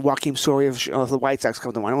Joakim Soria of the White Sox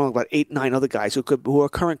come to mind. I want about 8, 9 other guys who are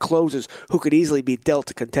current closers who could easily be dealt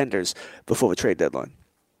to contenders before the trade deadline.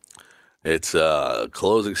 It's a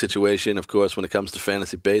closing situation, of course, when it comes to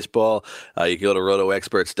fantasy baseball. You can go to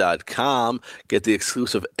rotoexperts.com, get the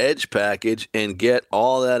exclusive Edge package, and get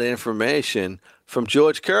all that information from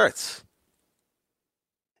George Kurtz.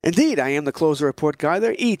 Indeed, I am the closer report guy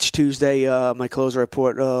there. Each Tuesday, my closer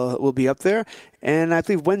report will be up there. And I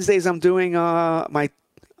believe Wednesdays I'm doing my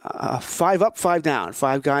 5 up, 5 down.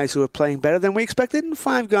 5 guys who are playing better than we expected, and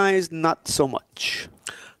 5 guys not so much.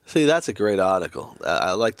 See, that's a great article.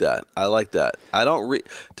 I like that. I don't read.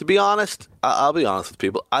 To be honest, I'll be honest with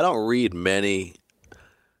people. I don't read many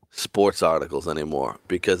sports articles anymore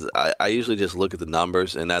because I usually just look at the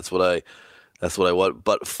numbers, and that's what I want.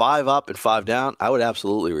 But 5 up and 5 down, I would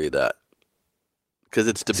absolutely read that because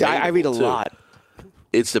it's debatable. See, I read a lot.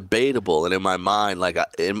 It's debatable, and in my mind,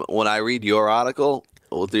 when I read your article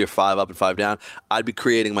with your 5 up and 5 down, I'd be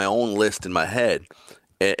creating my own list in my head.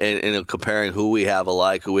 and comparing who we have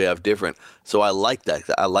alike, who we have different. So I like that.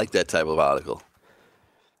 I like that type of article.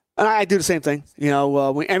 And I do the same thing.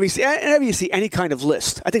 Whenever you see any kind of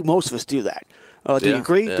list, I think most of us do that. Do you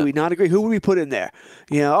agree? Yeah. Do we not agree? Who would we put in there?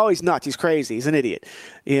 He's nuts. He's crazy. He's an idiot.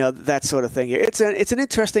 That sort of thing. It's an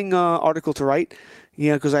interesting article to write.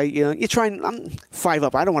 Because you try and I'm 5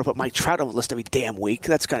 up. I don't want to put Mike Trout on the list every damn week.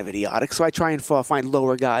 That's kind of idiotic. So I try and find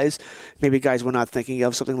lower guys, maybe guys we're not thinking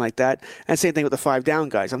of, something like that. And same thing with the 5 down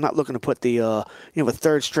guys. I'm not looking to put the a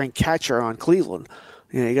third string catcher on Cleveland.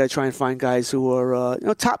 You got to try and find guys who are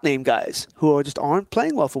top name guys who just aren't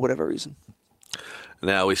playing well for whatever reason.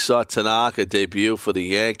 Now, we saw Tanaka debut for the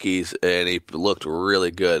Yankees, and he looked really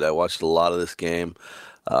good. I watched a lot of this game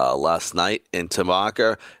last night. And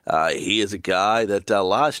Tanaka, he is a guy that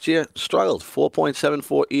last year struggled,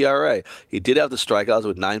 4.74 ERA. He did have the strikeouts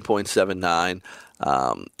with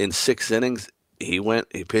 9.79. In 6 innings, he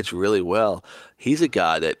pitched really well. He's a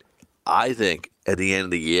guy that I think at the end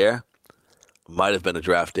of the year might have been a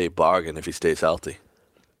draft day bargain if he stays healthy.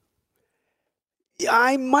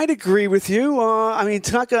 I might agree with you.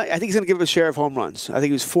 Tanaka, I think he's going to give him a share of home runs. I think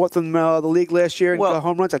he was 4th in the league last year in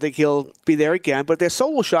home runs. I think he'll be there again. But if they're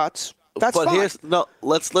solo shots, that's fine.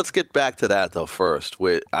 Let's get back to that, though, first.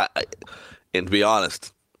 And to be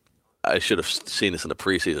honest, I should have seen this in the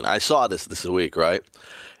preseason. I saw this week, right?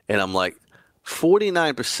 And I'm like,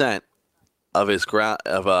 49% of his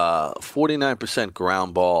 49%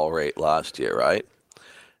 ground ball rate last year, right?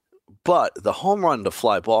 But the home run to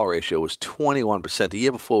fly ball ratio was 21%. The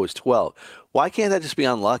year before was 12%. Why can't that just be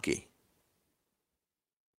unlucky?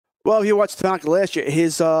 Well, if you watched Tanaka last year,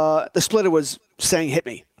 his the splitter was saying hit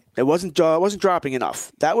me. It wasn't dropping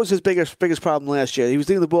enough. That was his biggest problem last year. He was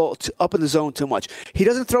leaving the ball up in the zone too much. He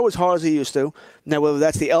doesn't throw as hard as he used to. Now, whether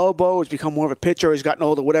that's the elbow, he's become more of a pitcher, or he's gotten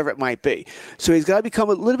older, whatever it might be. So he's got to become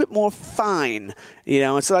a little bit more fine.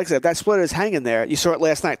 And so like I said, if that splitter is hanging there. You saw it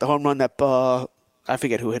last night, the home run that I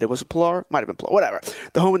forget who hit it. Was it Pilar? Might have been Pilar. Whatever.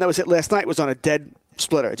 The home run that was hit last night was on a dead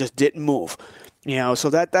splitter. It just didn't move. So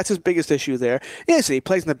that's his biggest issue there. Yes, he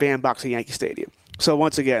plays in the bandbox at Yankee Stadium. So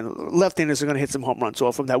once again, left-handers are going to hit some home runs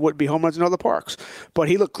off him. That would be home runs in other parks. But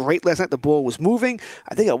he looked great last night. The ball was moving.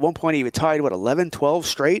 I think at one point he retired, 11, 12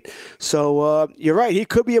 straight. So you're right. He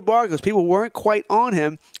could be a bargain because people weren't quite on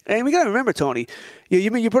him. And we got to remember, Tony,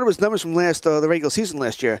 you put up his numbers from the regular season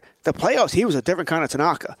last year. The playoffs, he was a different kind of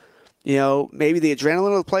Tanaka. Maybe the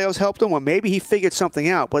adrenaline of the playoffs helped him, or maybe he figured something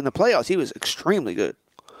out. But in the playoffs, he was extremely good.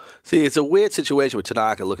 See, it's a weird situation with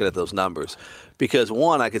Tanaka looking at those numbers because,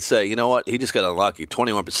 one, I could say, you know what, he just got unlucky.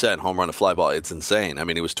 21% home run to fly ball. It's insane. I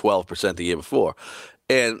mean, he was 12% the year before.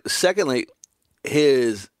 And secondly,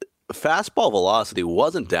 his fastball velocity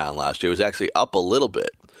wasn't down last year. It was actually up a little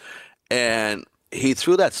bit. And he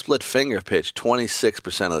threw that split finger pitch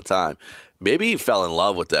 26% of the time. Maybe he fell in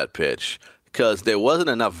love with that pitch because there wasn't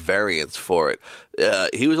enough variance for it.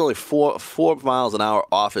 He was only 4 miles an hour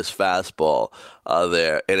off his fastball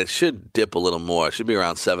there, and it should dip a little more. It should be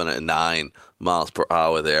around 7 and 9 miles per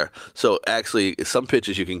hour there. So actually, some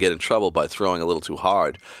pitches you can get in trouble by throwing a little too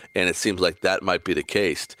hard, and it seems like that might be the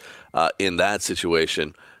case in that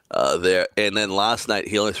situation there. And then last night,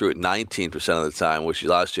 he only threw it 19% of the time, which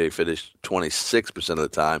last year he finished 26% of the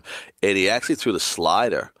time, and he actually threw the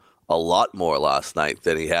slider a lot more last night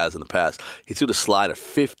than he has in the past. He threw the slider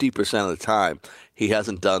 50% of the time. He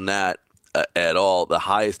hasn't done that at all. The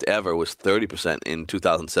highest ever was 30% in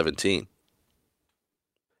 2017.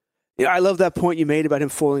 I love that point you made about him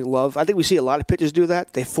falling in love. I think we see a lot of pitchers do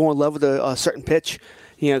that. They fall in love with a certain pitch,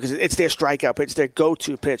 because it's their strikeout pitch, it's their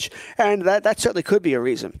go-to pitch, and that certainly could be a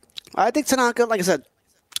reason. I think Tanaka, like I said,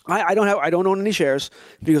 I don't own any shares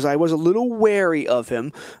because I was a little wary of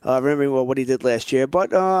him, remembering what he did last year. But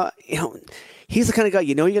he's the kind of guy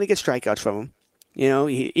you're going to get strikeouts from him.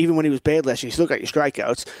 Even when he was bad last year, he still got your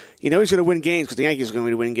strikeouts. He's going to win games because the Yankees are going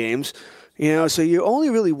to win games. So you're only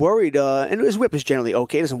really worried, and his whip is generally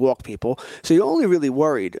okay. He doesn't walk people. So you're only really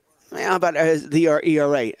worried about the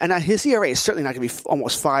ERA. And his ERA is certainly not going to be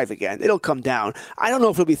almost 5 again. It'll come down. I don't know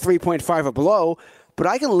if it'll be 3.5 or below. But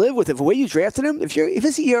I can live with it. The way you drafted him, if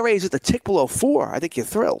his ERA is just a tick below 4, I think you're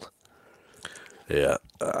thrilled. Yeah.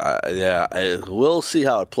 We'll see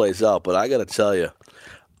how it plays out. But I got to tell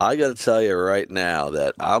you right now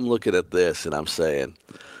that I'm looking at this and I'm saying,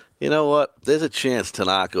 you know what? There's a chance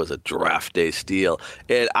Tanaka is a draft day steal.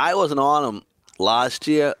 And I wasn't on him last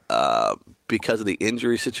year because of the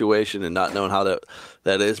injury situation and not knowing how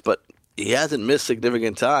that is. But he hasn't missed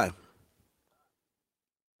significant time.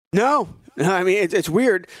 No. I mean, it's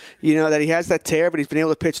weird, that he has that tear, but he's been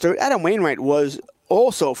able to pitch through it. Adam Wainwright was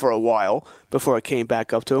also for a while before it came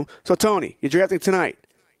back up to him. So, Tony, you're drafting tonight.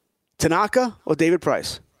 Tanaka or David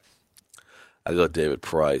Price? I go David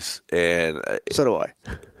Price, and So do I.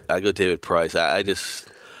 I go David Price. I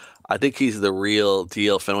think he's the real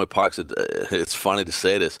deal. Fenway Park's, it's funny to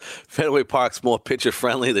say this, Fenway Park's more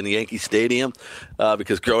pitcher-friendly than Yankee Stadium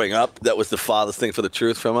because growing up, that was the farthest thing for the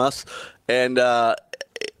truth from us. And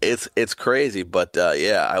it's crazy, but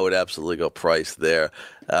yeah, I would absolutely go Price there.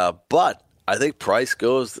 But I think Price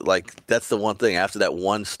goes, like, that's the one thing. After that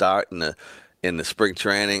one start in the spring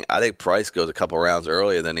training, I think Price goes a couple rounds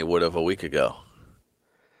earlier than he would have a week ago.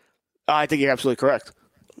 I think you're absolutely correct.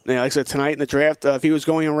 Like I said, tonight in the draft, if he was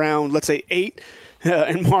going around, let's say 8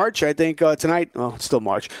 in March, I think tonight, well, it's still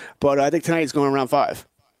March, but I think tonight he's going around 5.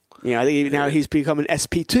 I think now he's become an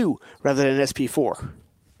SP2 rather than an SP4.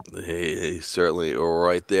 He's certainly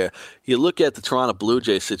right there. You look at the Toronto Blue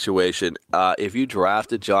Jays situation. If you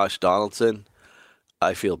drafted Josh Donaldson,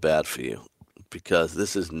 I feel bad for you because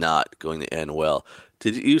this is not going to end well.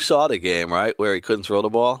 You saw the game, right, where he couldn't throw the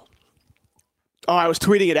ball? Oh, I was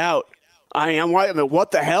tweeting it out. I mean,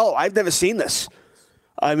 what the hell? I've never seen this.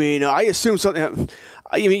 I mean, I assume something.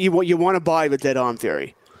 You want to buy the dead arm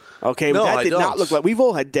theory. Okay, no, that did not look like, we've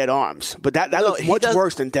all had dead arms, but that looks much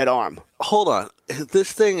worse than dead arm. Hold on,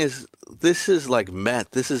 this is like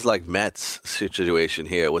Mets situation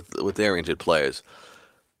here with their injured players.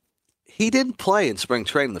 He didn't play in spring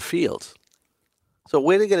training in the field, so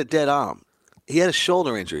where did he get a dead arm? He had a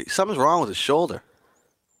shoulder injury. Something's wrong with his shoulder.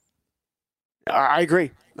 I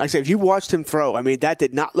agree. Like I said, if you watched him throw, I mean, that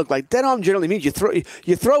did not look like dead arm. Generally means you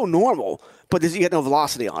throw normal, but you get no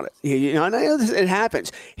velocity on it. I know it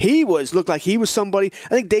happens. Looked like he was somebody. I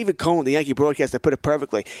think David Cohn, the Yankee broadcaster, put it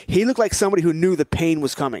perfectly. He looked like somebody who knew the pain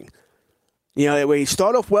was coming. Where he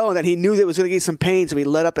started off well, and then he knew there was going to get some pain, so he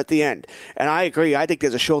let up at the end. And I agree. I think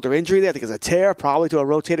there's a shoulder injury there. I think there's a tear, probably to a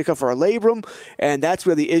rotator cuff or a labrum, and that's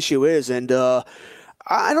where the issue is. And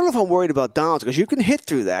I don't know if I'm worried about Donaldson because you can hit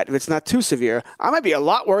through that if it's not too severe. I might be a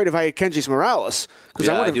lot worried if I had Kenji Morales because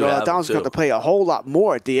I wonder if Donaldson's going to play a whole lot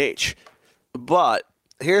more at DH. But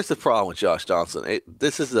here's the problem with Josh Donaldson.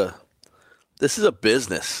 This is a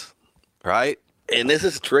business, right? And this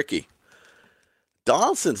is tricky.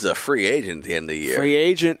 Donaldson's a free agent at the end of the year. Free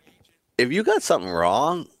agent. If you got something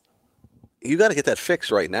wrong, you got to get that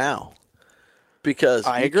fixed right now because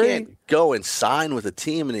you can't go and sign with a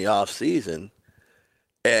team in the offseason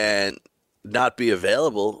and not be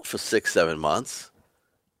available for 6-7 months.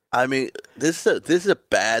 I mean, this is a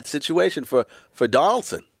bad situation for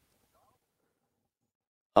Donaldson.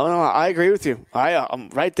 Oh, no, I agree with you. I'm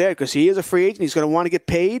right there because he is a free agent. He's going to want to get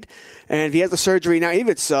paid. And if he has the surgery now, even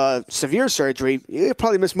if it's severe surgery, he'll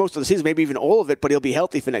probably miss most of the season, maybe even all of it, but he'll be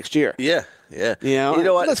healthy for next year. Yeah. You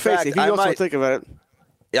know what? Let's face it. If you also think about it.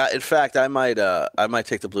 Yeah, in fact, I might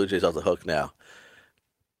take the Blue Jays off the hook now.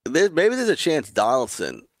 Maybe there's a chance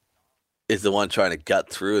Donaldson is the one trying to gut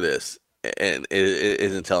through this and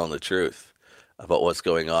isn't telling the truth about what's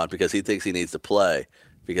going on because he thinks he needs to play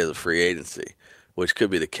because of free agency, which could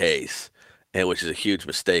be the case, and which is a huge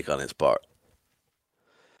mistake on his part.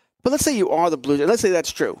 But let's say you are the Blue Jays. Let's say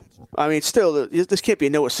that's true. I mean, still, this can't be a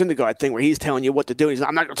Noah Syndergaard thing where he's telling you what to do. He's like,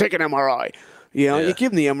 I'm not going to take an MRI. You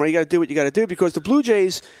give him the MRI. You got to do what you got to do because the Blue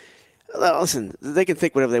Jays, listen, they can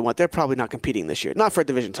think whatever they want. They're probably not competing this year. Not for a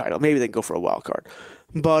division title. Maybe they can go for a wild card.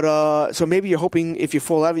 But so maybe you're hoping if you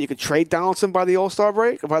fall out, you could trade Donaldson by the All-Star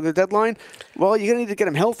break, by the deadline. Well, you're going to need to get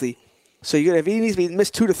him healthy. So if he needs to be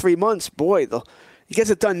missed 2 to 3 months, boy, he gets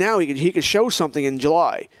it done now. He could show something in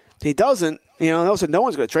July. If he doesn't, no one's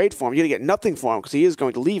going to trade for him. You're going to get nothing for him because he is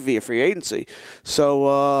going to leave via free agency.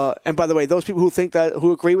 So, and by the way, those people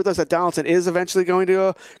who agree with us that Donaldson is eventually going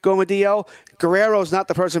to go with DL, Guerrero's not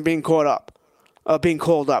the person being called up. So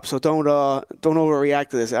don't overreact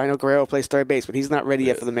to this. I know Guerrero plays third base, but he's not ready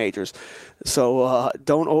yet for the majors. So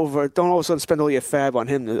don't all of a sudden spend all your fab on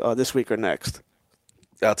him this week or next.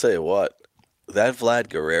 I'll tell you what, that Vlad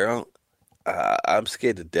Guerrero, I'm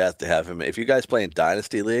scared to death to have him. If you guys play in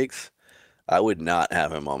dynasty leagues, I would not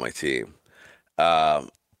have him on my team.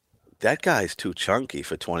 That guy's too chunky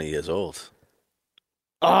for 20 years old.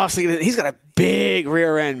 Oh, so he's got a big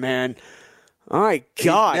rear end, man. Oh, my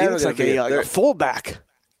God. He looks like a fullback.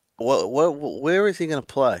 Where is he going to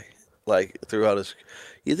play? Throughout his...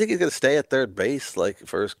 You think he's going to stay at third base,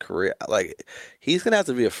 for his career? He's going to have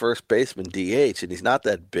to be a first baseman DH, and he's not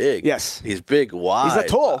that big. Yes. He's big, wide. He's not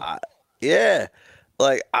tall. Yeah.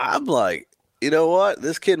 I'm you know what?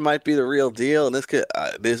 This kid might be the real deal, and this kid,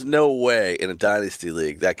 there's no way in a dynasty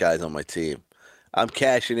league that guy's on my team. I'm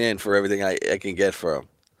cashing in for everything I can get for him.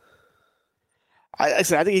 I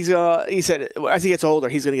think he said as he gets older,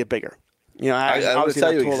 he's going to get bigger. I'm going to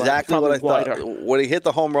tell you exactly what I thought. When he hit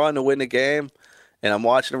the home run to win the game, and I'm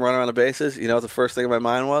watching him run around the bases, you know what the first thing in my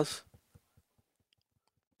mind was?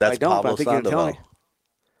 That's Pablo Sandoval.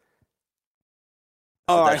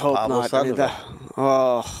 Oh, I hope not. I mean,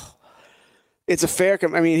 it's a fair.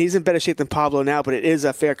 He's in better shape than Pablo now, but it is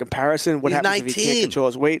a fair comparison. What happens 19. If he can't control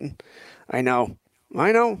his weight? I know.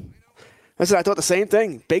 Listen, I thought the same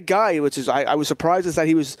thing. Big guy, which is I was surprised that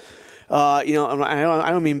he was. I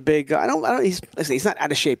don't mean big. He's not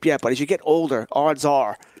out of shape yet, but as you get older, odds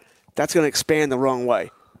are that's going to expand the wrong way.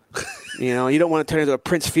 You don't want to turn into a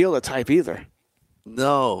Prince Fielder type either.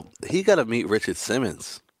 No, he got to meet Richard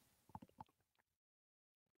Simmons.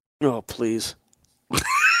 Oh, please.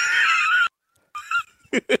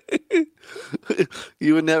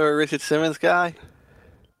 You were never a Richard Simmons guy?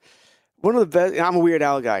 One of the best. I'm a Weird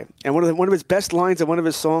Al guy, and one of his best lines in one of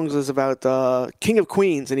his songs is about King of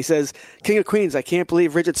Queens, and he says, "King of Queens, I can't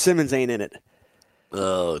believe Richard Simmons ain't in it."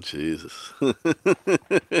 Oh, Jesus!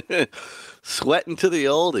 Sweating to the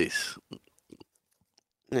oldies.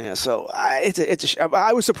 Yeah, so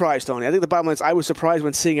I was surprised, Tony. I think the bottom line is I was surprised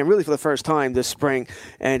when seeing him really for the first time this spring,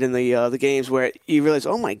 and in the games where you realize,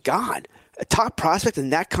 oh my God, a top prospect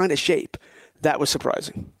in that kind of shape. That was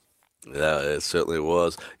surprising. Yeah, it certainly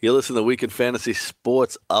was. You listen to the Weekend Fantasy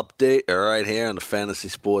Sports Update right here on the Fantasy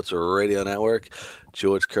Sports Radio Network.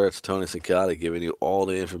 George Kurtz, Tony Ciccotti giving you all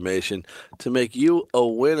the information to make you a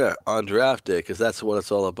winner on draft day, because that's what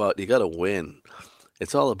it's all about. You got to win.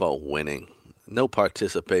 It's all about winning. No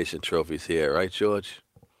participation trophies here, right, George?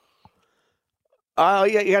 Oh,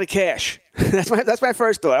 yeah, you got to cash. That's my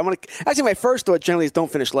first thought. My first thought generally is don't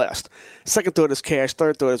finish last. Second thought is cash.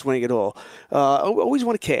 Third thought is winning it all. I always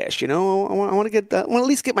want to cash. I want to at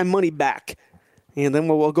least get my money back, and then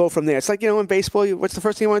we'll go from there. It's like in baseball. What's the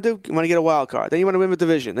first thing you want to do? You want to get a wild card. Then you want to win the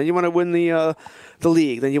division. Then you want to win the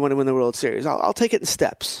league. Then you want to win the World Series. I'll take it in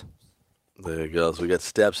steps. There you go. So we got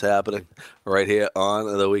steps happening right here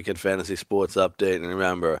on the Weekend Fantasy Sports Update. And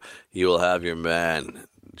remember, you will have your man,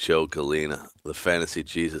 Joe Galena, the Fantasy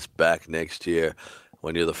Jesus, back next year.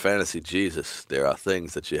 When you're the Fantasy Jesus, there are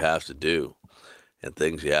things that you have to do and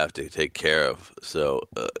things you have to take care of. So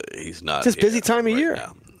he's not. It's busy time of year.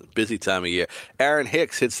 Now. Busy time of year. Aaron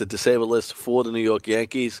Hicks hits the disabled list for the New York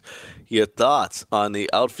Yankees. Your thoughts on the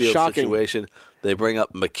outfield situation? They bring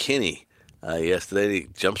up McKinney. Yesterday, he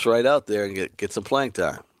jumps right out there and get some playing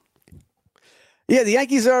time. Yeah, the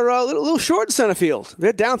Yankees are a little short in center field.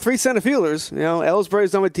 They're down 3 center fielders. Ellsbury's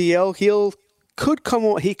done with DL.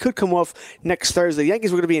 He could come off next Thursday. The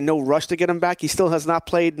Yankees were going to be in no rush to get him back. He still has not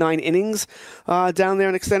played 9 innings down there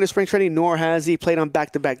in extended spring training, nor has he played on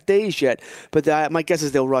back-to-back days yet. But my guess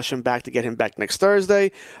is they'll rush him back to get him back next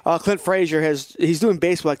Thursday. Clint Frazier he's doing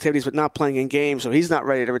baseball activities but not playing in games, so he's not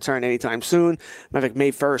ready to return anytime soon. Matter of fact,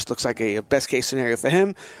 May 1st looks like a best-case scenario for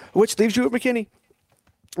him, which leaves you with McKinney.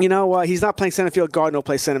 He's not playing center field. Gardner will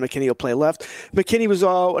play center. McKinney will play left. McKinney was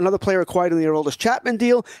another player acquired in the Aroldis Chapman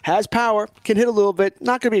deal. Has power. Can hit a little bit.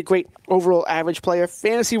 Not going to be a great overall average player.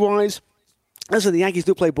 Fantasy-wise, listen, the Yankees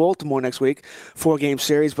do play Baltimore next week, 4-game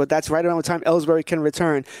series, but that's right around the time Ellsbury can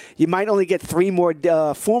return. You might only get 4 more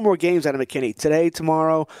games out of McKinney. Today,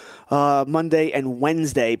 tomorrow, Monday, and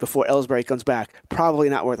Wednesday before Ellsbury comes back. Probably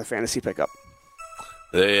not worth a fantasy pickup.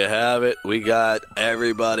 There you have it. We got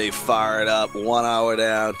everybody fired up. 1 hour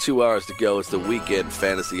down, 2 hours to go. It's the Weekend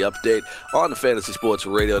Fantasy Update on the Fantasy Sports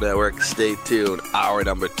Radio Network. Stay tuned. Hour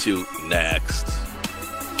number 2 next.